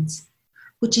happens,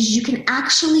 which is you can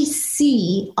actually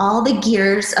see all the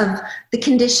gears of the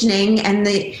conditioning and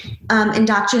the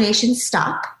indoctrination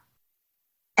stop.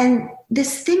 And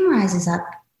this thing rises up.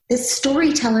 This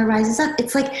storyteller rises up.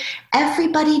 It's like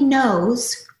everybody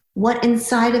knows what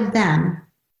inside of them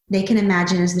they can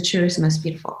imagine as the truest, most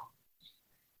beautiful.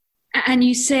 And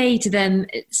you say to them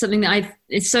something that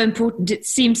it's so important. It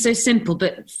seems so simple,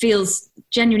 but feels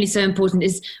genuinely so important,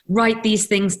 is write these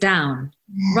things down.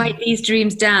 Yeah. Write these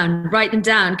dreams down. Write them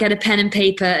down. Get a pen and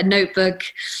paper, a notebook,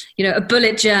 a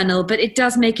bullet journal. But it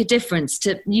does make a difference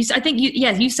to you. I think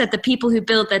you said the people who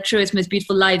build their truest, most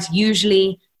beautiful lives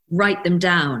usually write them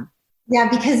down. Yeah,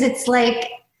 because it's like,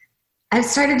 I've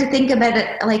started to think about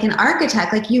it like an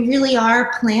architect, like you really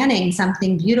are planning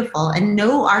something beautiful, and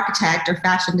no architect or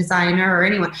fashion designer or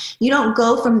anyone, you don't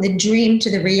go from the dream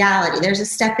to the reality. There's a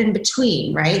step in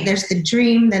between, right? There's the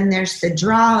dream, then there's the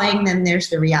drawing, then there's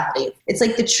the reality. It's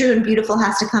like the true and beautiful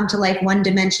has to come to life one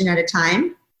dimension at a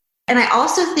time. And I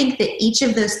also think that each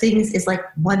of those things is like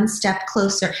one step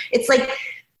closer. It's like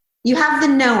you have the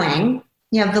knowing,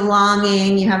 you have the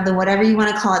longing, you have the whatever you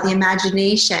want to call it, the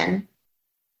imagination.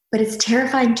 But it's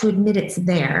terrifying to admit it's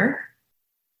there,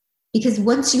 because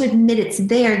once you admit it's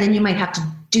there, then you might have to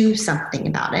do something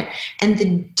about it. And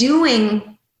the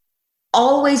doing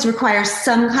always requires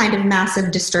some kind of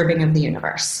massive disturbing of the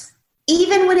universe.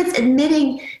 Even when it's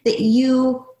admitting that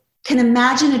you can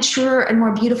imagine a truer and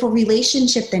more beautiful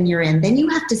relationship than you're in, then you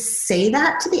have to say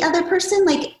that to the other person.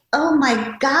 Like, oh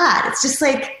my God, it's just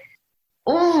like,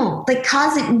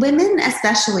 causing women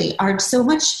especially are so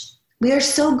much. We are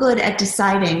so good at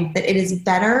deciding that it is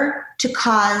better to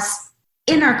cause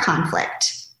inner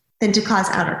conflict than to cause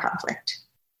outer conflict.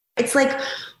 It's like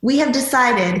we have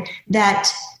decided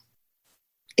that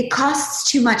it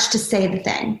costs too much to say the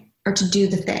thing or to do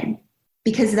the thing,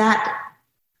 because that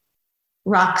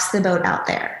rocks the boat out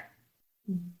there.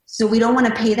 So we don't want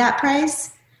to pay that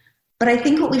price. But I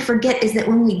think what we forget is that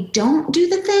when we don't do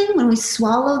the thing, when we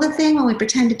swallow the thing, when we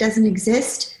pretend it doesn't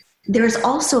exist, there is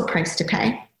also a price to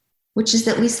pay, which is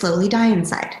that we slowly die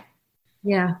inside.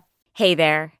 Yeah. Hey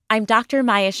there, I'm Dr.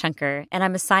 Maya Shankar, and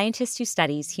I'm a scientist who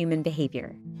studies human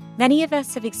behavior. Many of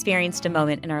us have experienced a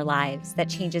moment in our lives that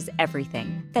changes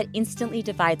everything, that instantly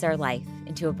divides our life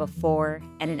into a before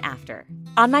and an after.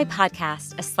 On my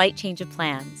podcast, A Slight Change of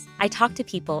Plans, I talk to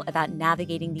people about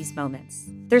navigating these moments.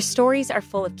 Their stories are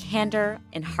full of candor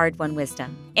and hard-won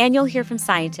wisdom. And you'll hear from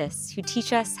scientists who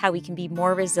teach us how we can be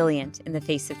more resilient in the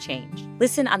face of change.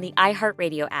 Listen on the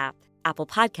iHeartRadio app, Apple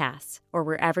Podcasts, or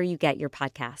wherever you get your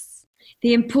podcasts.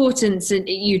 The importance, and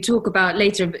you talk about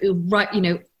later,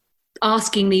 right,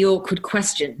 asking the awkward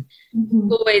question.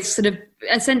 Mm-hmm. Always sort of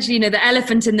essentially, the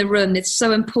elephant in the room. It's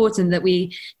so important that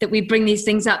we bring these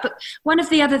things up. But one of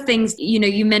the other things,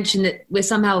 you mentioned that we're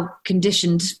somehow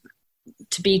conditioned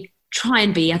to try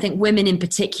and be, I think women in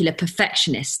particular,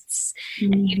 perfectionists.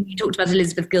 Mm-hmm. And you talked about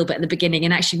Elizabeth Gilbert in the beginning,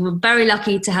 and actually we were very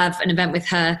lucky to have an event with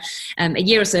her a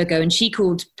year or so ago, and she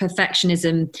called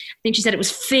perfectionism, I think she said it was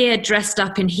fear dressed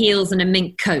up in heels and a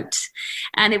mink coat.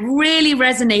 And it really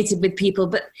resonated with people,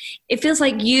 but it feels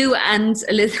like you and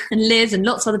Liz and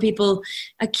lots of other people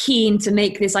are keen to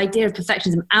make this idea of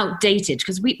perfectionism outdated,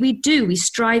 because we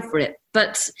strive for it,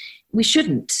 but we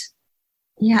shouldn't.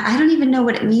 Yeah, I don't even know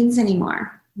what it means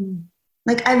anymore.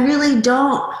 Like, I really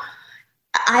don't.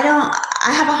 I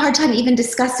have a hard time even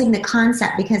discussing the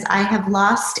concept, because I have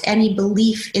lost any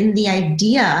belief in the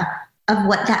idea of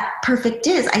what that perfect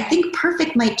is. I think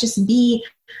perfect might just be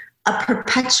a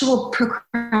perpetual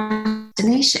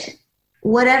procrastination,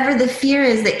 whatever the fear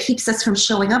is that keeps us from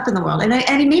showing up in the world. And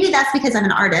I mean, maybe that's because I'm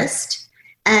an artist,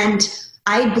 and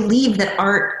I believe that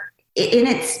art, in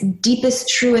its deepest,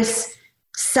 truest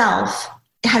self,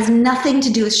 has nothing to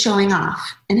do with showing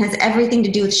off and has everything to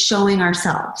do with showing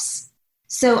ourselves.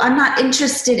 So I'm not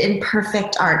interested in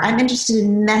perfect art. I'm interested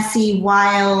in messy,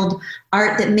 wild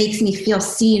art that makes me feel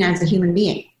seen as a human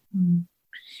being.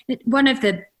 One of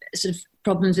the sort of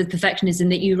problems with perfectionism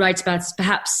that you write about is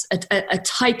perhaps a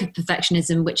type of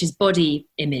perfectionism, which is body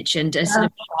image and sort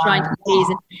of trying to please.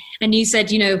 And you said,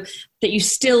 that you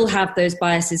still have those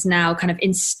biases now kind of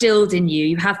instilled in you.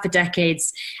 You have for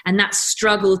decades, and that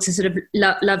struggle to sort of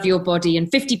love your body. And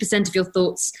 50% of your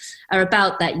thoughts are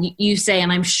about that, you say,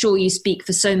 and I'm sure you speak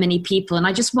for so many people. And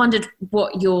I just wondered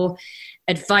what your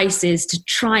advice is to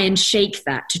try and shake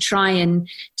that, to try and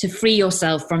to free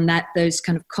yourself from those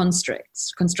kind of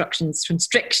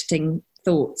constricting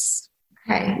thoughts.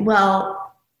 Okay, well,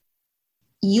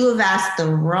 you have asked the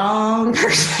wrong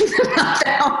person about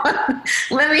that one.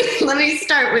 Let me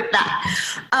start with that.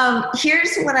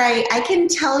 Here's what I can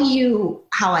tell you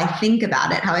how I think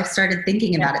about it, how I've started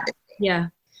thinking about it. Yeah.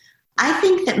 I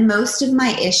think that most of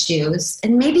my issues,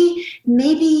 and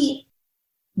maybe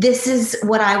this is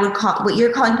what I would call, what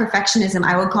you're calling perfectionism,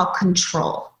 I would call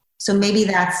control. So maybe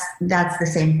that's the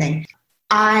same thing.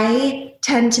 I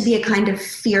tend to be a kind of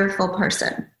fearful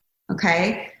person.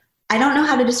 Okay. I don't know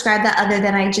how to describe that other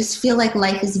than I just feel like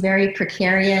life is very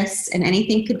precarious and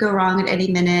anything could go wrong at any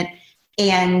minute.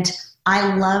 And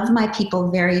I love my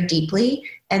people very deeply.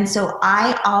 And so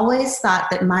I always thought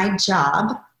that my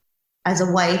job as a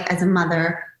wife, as a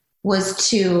mother, was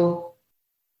to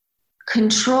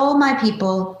control my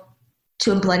people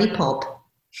to a bloody pulp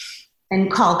and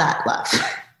call that love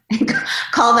and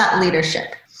call that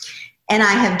leadership. And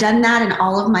I have done that in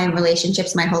all of my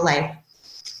relationships my whole life.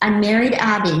 I married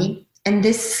Abby, and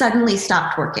this suddenly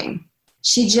stopped working.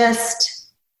 She just,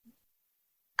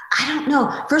 I don't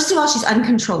know. First of all, she's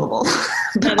uncontrollable.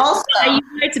 But also, you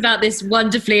write about this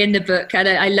wonderfully in the book, and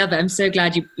I love it. I'm so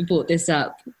glad you brought this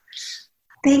up.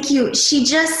 Thank you. She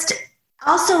just,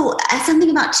 also, something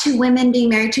about two women being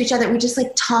married to each other, we just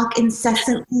like talk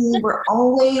incessantly. We're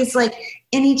always like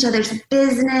in each other's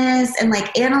business and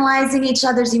like analyzing each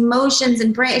other's emotions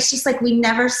and brain. It's just like we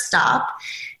never stop.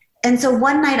 And so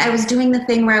one night I was doing the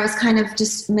thing where I was kind of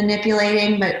just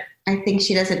manipulating, but I think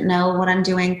she doesn't know what I'm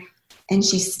doing. And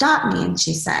she stopped me and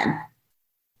she said,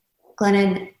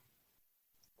 Glennon,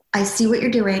 I see what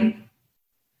you're doing.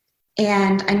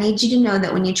 And I need you to know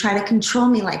that when you try to control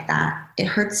me like that, it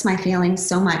hurts my feelings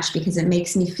so much because it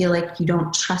makes me feel like you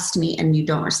don't trust me and you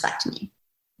don't respect me.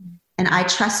 And I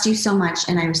trust you so much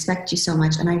and I respect you so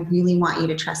much and I really want you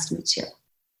to trust me too.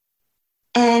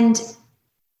 And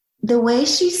the way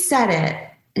she said it,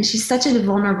 and she's such a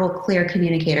vulnerable, clear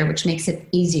communicator, which makes it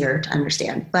easier to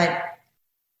understand. But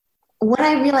what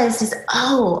I realized is,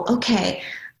 oh, okay,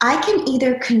 I can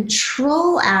either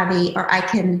control Abby or I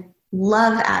can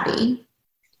love Abby,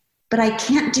 but I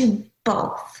can't do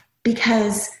both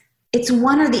because it's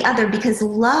one or the other, because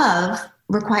love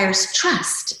requires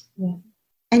trust. Yeah.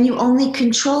 And you only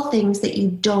control things that you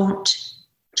don't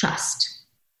trust.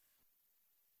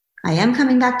 I am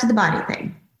coming back to the body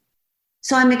thing.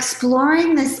 So I'm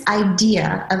exploring this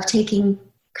idea of taking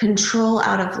control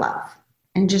out of love.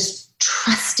 and just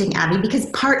trusting Abby, because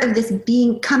part of this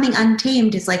coming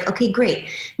untamed is like, okay, great.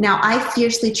 Now I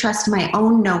fiercely trust my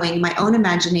own knowing, my own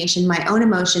imagination, my own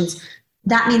emotions.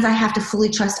 That means I have to fully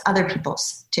trust other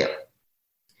people's too.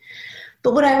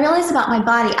 But what I realized about my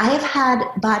body, I have had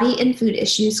body and food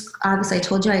issues. Obviously, I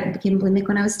told you I became bulimic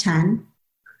when I was 10.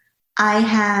 I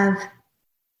have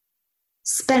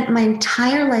spent my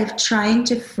entire life trying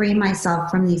to free myself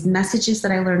from these messages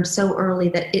that I learned so early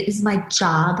that it is my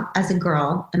job as a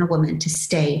girl and a woman to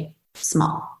stay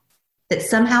small. That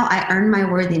somehow I earn my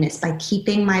worthiness by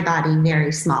keeping my body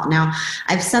very small. Now,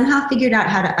 I've somehow figured out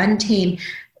how to untame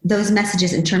those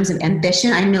messages in terms of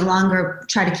ambition. I no longer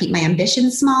try to keep my ambition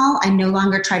small. I no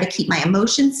longer try to keep my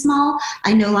emotions small.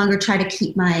 I no longer try to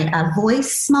keep my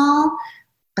voice small.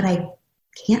 But I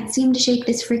can't seem to shake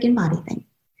this freaking body thing.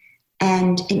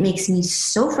 And it makes me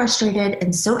so frustrated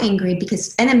and so angry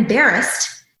and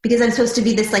embarrassed, because I'm supposed to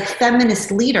be this like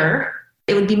feminist leader.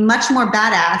 It would be much more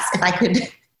badass if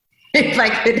I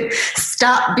could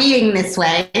stop being this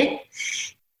way.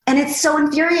 And it's so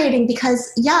infuriating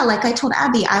because, yeah, like I told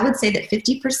Abby, I would say that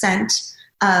 50%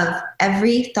 of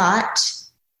every thought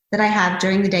that I have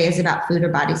during the day is about food or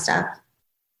body stuff,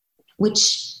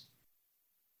 which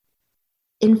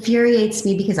infuriates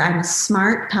me because I'm a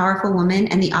smart, powerful woman,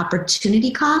 and the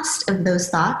opportunity cost of those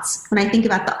thoughts, when I think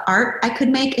about the art I could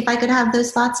make if I could have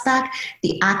those thoughts back,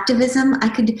 the activism I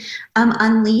could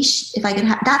unleash if I could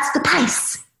have, that's the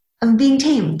price of being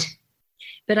tamed.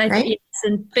 But I think,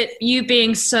 but you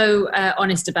being so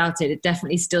honest about it, it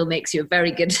definitely still makes you a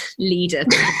very good leader.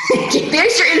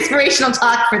 There's your inspirational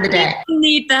talk for the day. You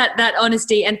need that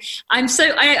honesty, and I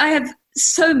have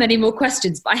so many more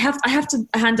questions, but I have to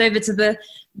hand over to the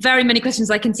very many questions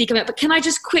I can see coming up. But can I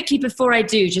just quickly, before I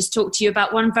do, just talk to you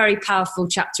about one very powerful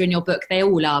chapter in your book? They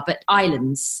all are, but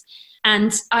islands.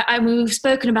 And we've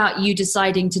spoken about you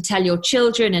deciding to tell your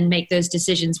children and make those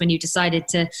decisions when you decided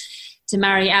to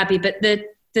marry Abby. But the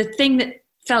thing that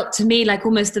felt to me like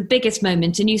almost the biggest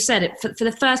moment, and you said it, for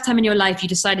the first time in your life, you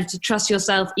decided to trust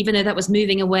yourself, even though that was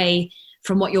moving away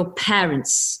from what your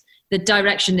parents, the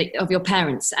direction of your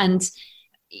parents. And,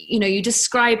 you know, you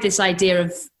describe this idea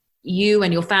of you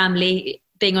and your family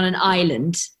being on an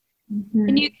island. Mm-hmm.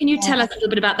 Can you tell us a little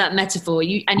bit about that metaphor?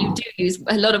 You do use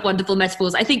a lot of wonderful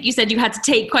metaphors. I think you said you had to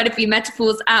take quite a few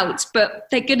metaphors out, but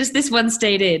thank goodness this one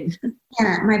stayed in.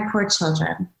 Yeah, my poor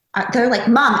children. They're like,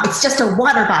 Mom, it's just a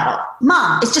water bottle.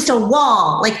 Mom, it's just a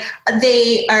wall. Like,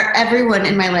 everyone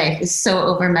in my life is so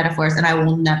over metaphors, and I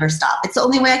will never stop. It's the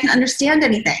only way I can understand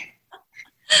anything.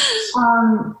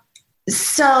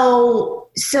 So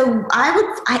since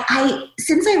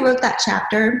I wrote that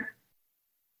chapter,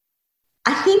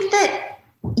 I think that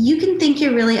you can think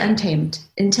you're really untamed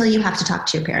until you have to talk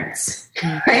to your parents,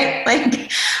 right?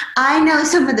 Like, I know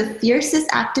some of the fiercest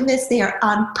activists. They are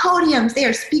on podiums. They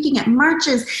are speaking at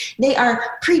marches. They are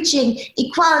preaching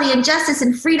equality and justice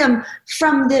and freedom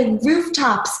from the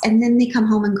rooftops. And then they come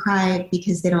home and cry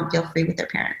because they don't feel free with their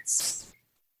parents.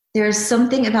 There's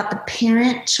something about the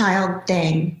parent-child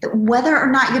thing that whether or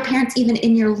not your parents even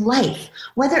in your life,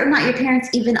 whether or not your parents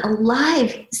even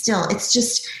alive still, it's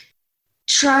just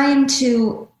trying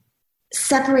to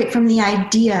separate from the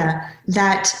idea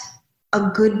that a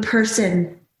good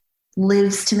person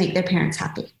lives to make their parents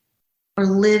happy, or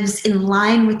lives in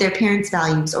line with their parents'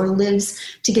 values, or lives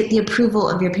to get the approval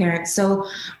of your parents. So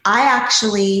I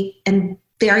actually am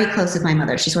very close with my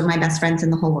mother. She's one of my best friends in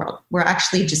the whole world. We're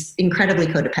actually just incredibly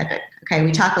codependent. Okay.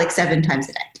 We talk like 7 times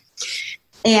a day.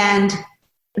 And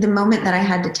the moment that I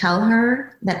had to tell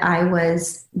her that I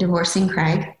was divorcing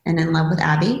Craig and in love with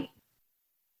Abby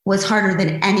was harder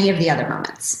than any of the other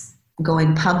moments.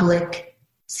 Going public,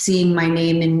 seeing my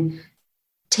name in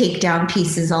takedown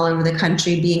pieces all over the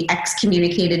country, being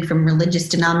excommunicated from religious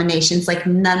denominations, like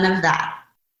none of that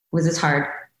was as hard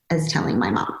as telling my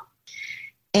mom.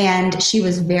 And she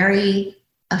was very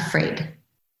afraid.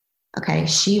 Okay.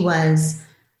 She was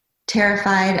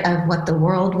terrified of what the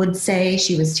world would say.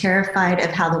 She was terrified of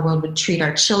how the world would treat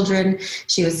our children.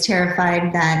 She was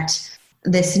terrified that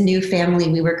this new family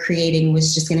we were creating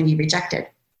was just going to be rejected.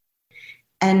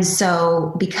 And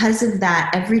so because of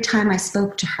that, every time I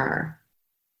spoke to her,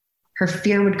 her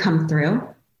fear would come through,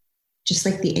 just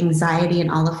like the anxiety and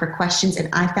all of her questions.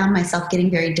 And I found myself getting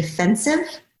very defensive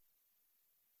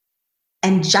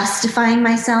and justifying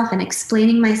myself and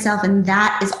explaining myself. And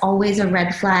that is always a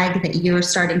red flag that you're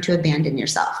starting to abandon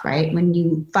yourself, right? When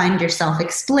you find yourself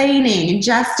explaining and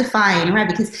justifying, right?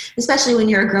 Because especially when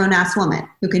you're a grown-ass woman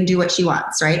who can do what she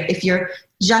wants, right? If you're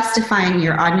justifying,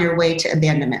 you're on your way to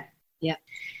abandonment. Yeah.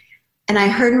 And I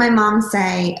heard my mom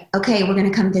say, okay, we're going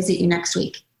to come visit you next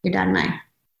week, your dad and I.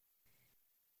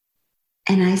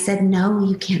 And I said, no,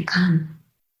 you can't come.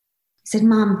 I said,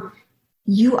 Mom,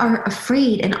 you are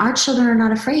afraid, and our children are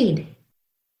not afraid.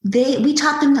 We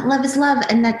taught them that love is love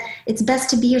and that it's best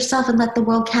to be yourself and let the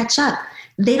world catch up.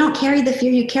 They don't carry the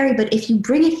fear you carry, but if you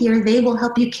bring it here, they will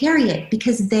help you carry it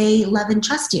because they love and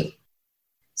trust you.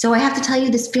 So I have to tell you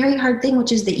this very hard thing,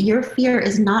 which is that your fear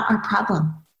is not our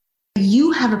problem.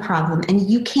 You have a problem, and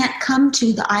you can't come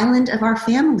to the island of our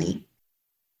family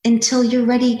until you're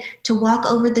ready to walk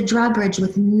over the drawbridge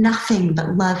with nothing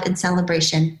but love and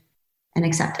celebration and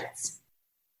acceptance.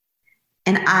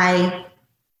 And I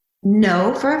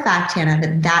know for a fact,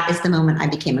 Hannah, that is the moment I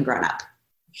became a grown-up.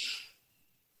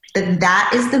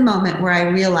 That is the moment where I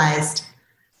realized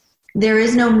there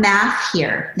is no math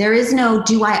here. There is no,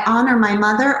 do I honor my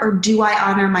mother or do I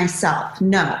honor myself?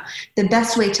 No. The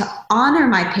best way to honor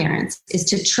my parents is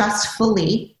to trust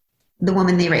fully the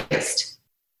woman they raised.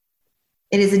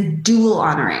 It is a dual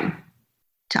honoring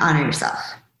to honor yourself.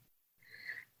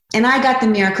 And I got the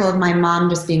miracle of my mom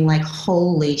just being like,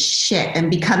 holy shit,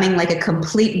 and becoming like a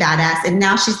complete badass. And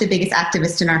now she's the biggest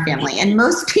activist in our family. And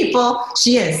most people,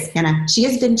 she is, Hannah, she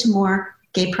has been to more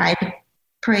gay pride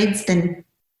parades than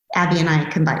Abby and I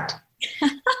combined.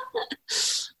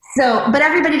 But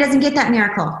everybody doesn't get that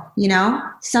miracle, you know?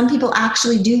 Some people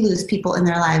actually do lose people in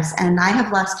their lives. And I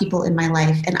have lost people in my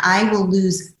life. And I will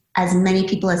lose as many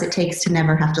people as it takes to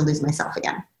never have to lose myself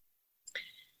again.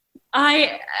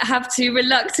 I have to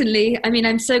reluctantly,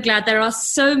 I'm so glad there are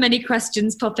so many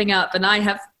questions popping up, and I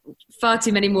have far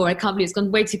too many more. I can't believe it's gone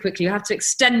way too quickly. You have to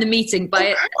extend the meeting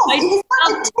by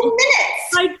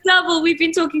double. We've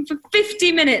been talking for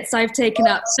 50 minutes I've taken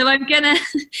up. So I'm gonna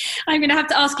have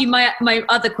to ask you my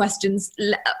other questions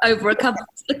over a cup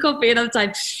of coffee another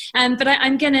time. But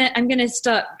I'm gonna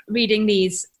start reading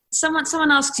these. Someone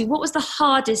asks you, what was the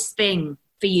hardest thing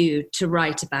for you to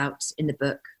write about in the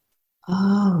book?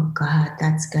 Oh God,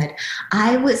 that's good.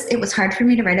 It was hard for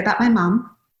me to write about my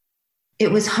mom.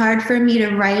 It was hard for me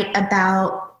to write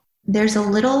about, there's a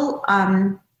little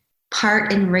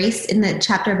part in race in the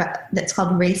chapter that's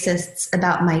called Racists,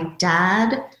 about my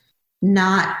dad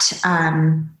not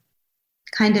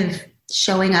kind of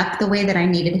showing up the way that I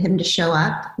needed him to show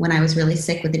up when I was really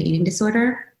sick with an eating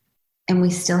disorder. And we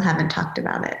still haven't talked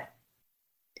about it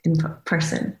in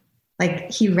person.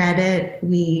 Like, he read it,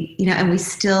 and we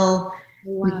still,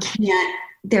 wow. We can't,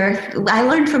 I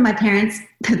learned from my parents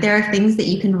that there are things that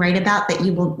you can write about that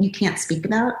you can't speak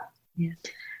about. Yeah.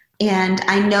 And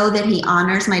I know that he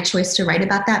honors my choice to write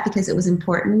about that because it was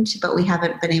important, but we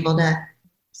haven't been able to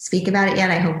speak about it yet.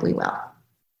 I hope we will.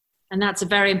 And that's a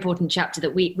very important chapter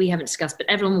that we haven't discussed, but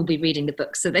everyone will be reading the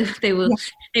book, so they will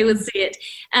see it.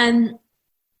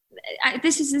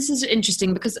 This is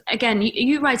interesting because, again,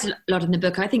 you write a lot in the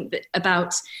book, I think, that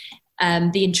about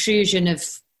the intrusion of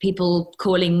people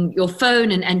calling your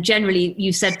phone, and generally,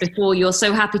 you said before, you're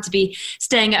so happy to be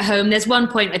staying at home. There's one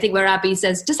point, I think, where Abby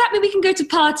says, does that mean we can go to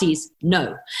parties?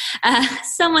 No.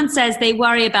 Someone says they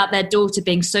worry about their daughter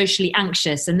being socially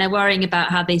anxious, and they're worrying about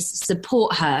how they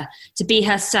support her to be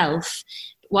herself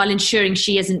while ensuring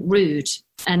she isn't rude,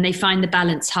 and they find the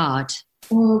balance hard.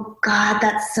 Oh God,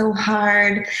 that's so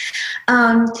hard.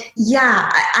 I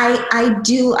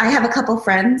do. I have a couple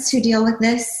friends who deal with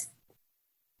this.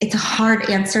 It's a hard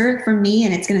answer for me,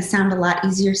 and it's going to sound a lot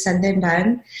easier said than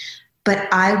done. But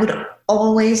I would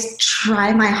always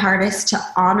try my hardest to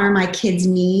honor my kids'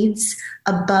 needs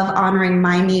above honoring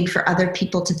my need for other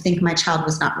people to think my child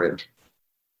was not rude.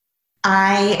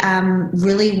 I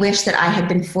really wish that I had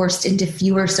been forced into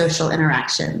fewer social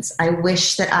interactions. I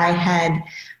wish that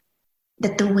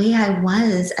that the way I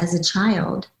was as a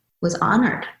child was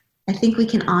honored. I think we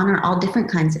can honor all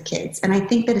different kinds of kids. And I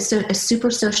think that a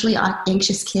super socially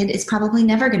anxious kid is probably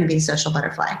never going to be a social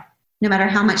butterfly, no matter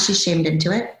how much she's shamed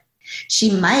into it.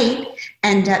 She might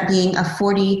end up being a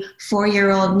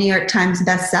 44-year-old New York Times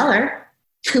bestseller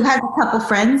who has a couple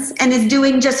friends and is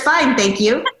doing just fine, thank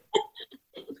you.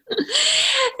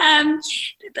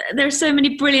 There's so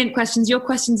many brilliant questions. Your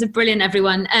questions are brilliant,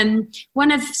 everyone.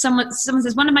 Someone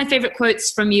says, one of my favorite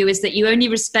quotes from you is that you only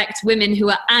respect women who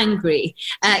are angry.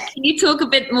 Can you talk a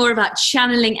bit more about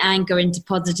channeling anger into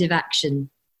positive action?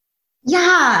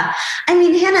 Yeah.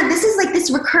 Hannah, this is like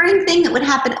this recurring thing that would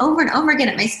happen over and over again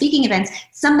at my speaking events.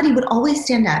 Somebody would always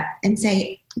stand up and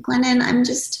say, Glennon, I'm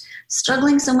just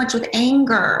struggling so much with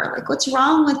anger. Like, what's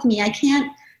wrong with me?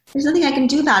 There's nothing I can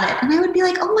do about it. And I would be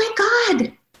like, oh my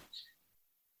God.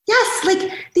 Yes, like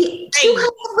the two kinds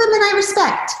of women I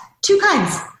respect. Two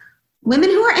kinds. Women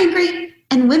who are angry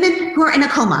and women who are in a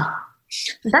coma.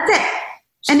 That's it.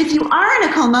 And if you are in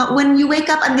a coma, when you wake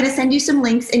up, I'm going to send you some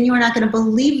links and you are not going to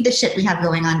believe the shit we have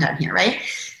going on down here, right?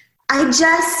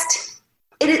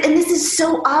 and this is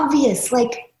so obvious.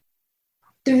 Like,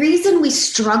 the reason we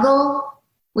struggle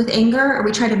with anger, or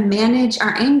we try to manage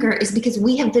our anger, is because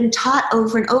we have been taught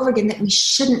over and over again that we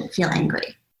shouldn't feel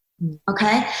angry.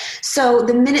 Okay? So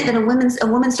the minute that a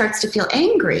woman starts to feel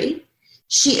angry,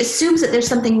 she assumes that there's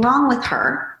something wrong with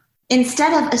her,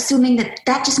 instead of assuming that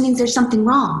that just means there's something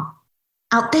wrong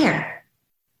out there,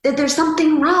 that there's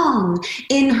something wrong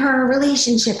in her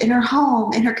relationship, in her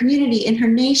home, in her community, in her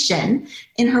nation,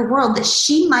 in her world, that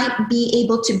she might be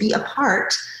able to be a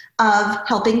part of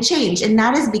helping change. And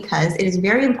that is because it is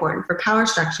very important for power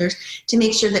structures to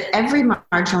make sure that every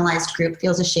marginalized group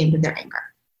feels ashamed of their anger,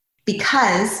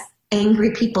 because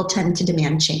angry people tend to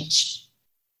demand change.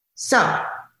 So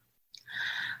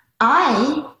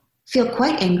I feel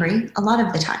quite angry a lot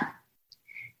of the time.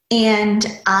 And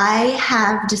I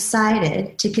have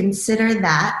decided to consider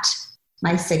that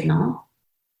my signal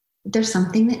that there's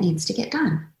something that needs to get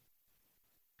done.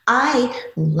 I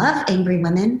love angry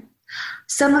women.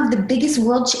 Some of the biggest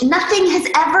nothing has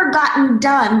ever gotten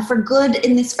done for good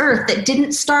in this earth that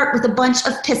didn't start with a bunch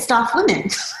of pissed off women.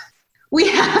 We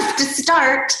have to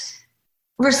start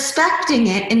respecting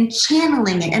it and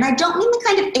channeling it. And I don't mean the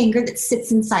kind of anger that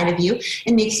sits inside of you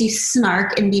and makes you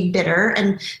snark and be bitter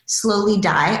and slowly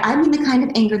die. I mean the kind of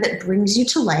anger that brings you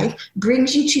to life,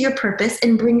 brings you to your purpose,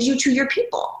 and brings you to your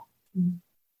people.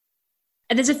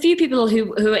 And there's a few people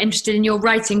who are interested in your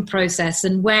writing process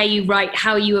and where you write,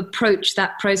 how you approach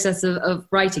that process of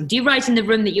writing. Do you write in the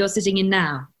room that you're sitting in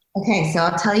now? Okay, so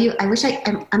I'll tell you, I'm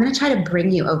going to try to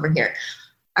bring you over here.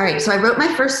 All right, so I wrote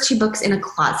my first 2 books in a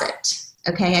closet.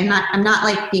 Okay, I'm not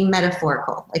like being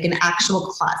metaphorical, like an actual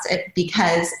closet,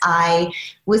 because I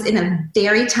was in a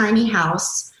very tiny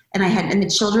house and the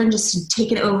children just had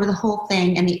taken over the whole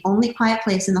thing, and the only quiet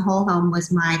place in the whole home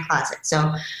was my closet.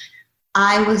 So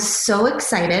I was so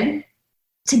excited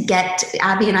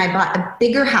Abby and I bought a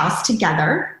bigger house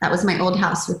together. That was my old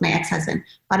house with my ex-husband.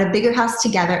 Bought a bigger house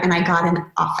together, and I got an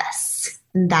office.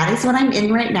 And that is what I'm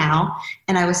in right now.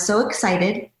 And I was so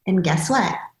excited, and guess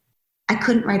what? I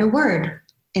couldn't write a word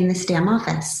in this damn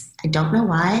office. I don't know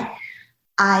why.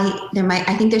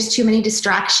 I think there's too many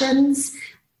distractions.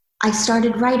 I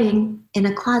started writing in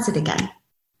a closet again.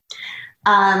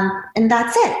 And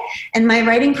that's it. And my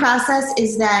writing process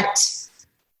is that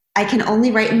I can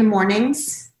only write in the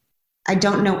mornings. I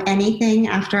don't know anything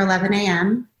after 11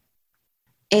 a.m.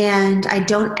 And I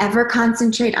don't ever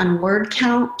concentrate on word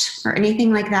count or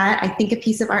anything like that. I think a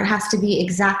piece of art has to be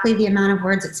exactly the amount of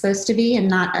words it's supposed to be, and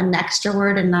not an extra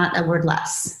word and not a word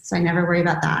less. So I never worry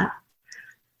about that.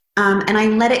 And I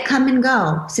let it come and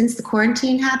go. Since the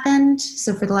quarantine happened,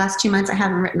 so for the last 2 months, I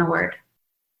haven't written a word.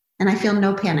 And I feel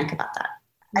no panic about that.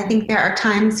 I think there are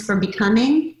times for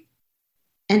becoming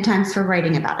and times for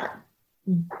writing about it.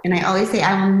 And I always say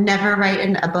I will never write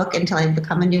a book until I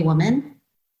become a new woman.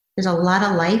 There's a lot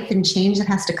of life and change that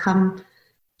has to come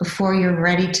before you're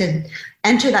ready to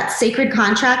enter that sacred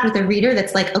contract with a reader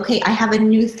that's like, okay, I have a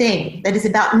new thing that is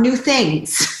about new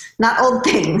things, not old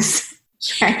things.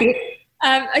 Right?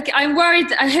 Okay, I'm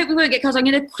worried. I hope we won't get cut. I'm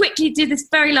going to quickly do this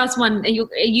very last one.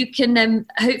 You can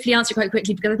hopefully answer quite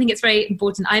quickly, because I think it's very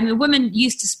important. I'm a woman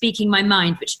used to speaking my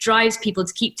mind, which drives people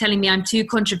to keep telling me I'm too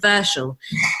controversial,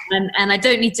 and I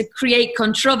don't need to create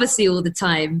controversy all the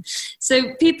time.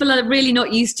 So people are really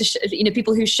not used to,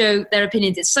 people who show their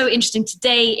opinions. It's so interesting.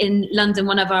 Today in London,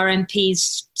 one of our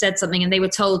MPs said something, and they were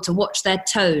told to watch their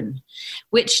tone,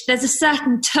 which there's a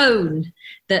certain tone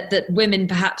that women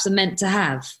perhaps are meant to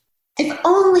have. If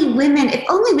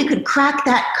only we could crack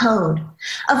that code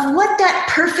of what that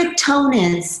perfect tone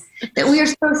is that we are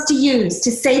supposed to use to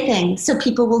say things so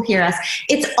people will hear us.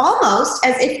 It's almost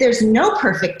as if there's no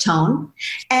perfect tone,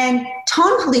 and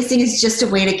tone policing is just a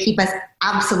way to keep us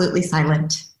absolutely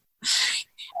silent.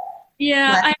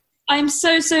 Yeah, I'm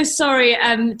so sorry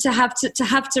to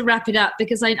have to wrap it up,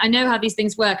 because I know how these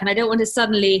things work, and I don't want to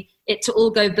suddenly it to all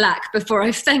go black before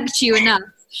I've thanked you enough.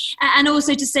 And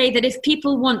also to say that if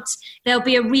people want, there'll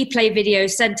be a replay video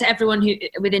sent to everyone who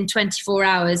within 24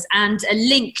 hours, and a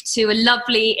link to a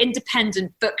lovely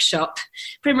independent bookshop,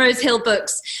 Primrose Hill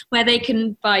Books, where they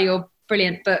can buy your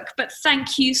brilliant book. But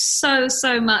thank you so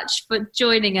much for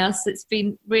joining us. It's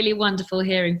been really wonderful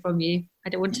hearing from you. I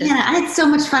don't want to... Yeah, I had so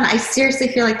much fun. I seriously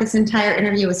feel like this entire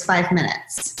interview was 5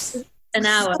 minutes. An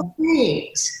hour. So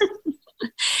great.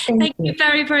 Thank you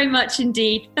very, very much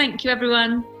indeed. Thank you,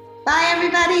 everyone. Bye,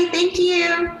 everybody. Thank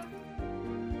you.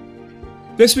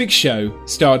 This week's show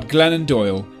starred Glennon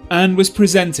Doyle and was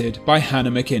presented by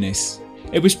Hannah McInnes.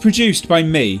 It was produced by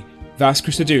me, Vas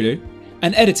Christodoulou,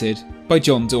 and edited by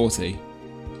John Doughty.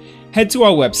 Head to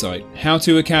our website,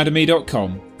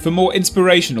 howtoacademy.com, for more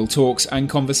inspirational talks and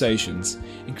conversations,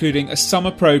 including a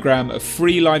summer programme of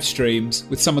free live streams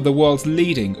with some of the world's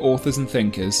leading authors and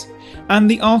thinkers, and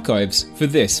the archives for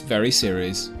this very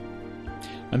series.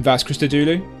 I'm Vas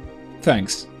Christodoulou.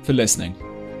 Thanks for listening.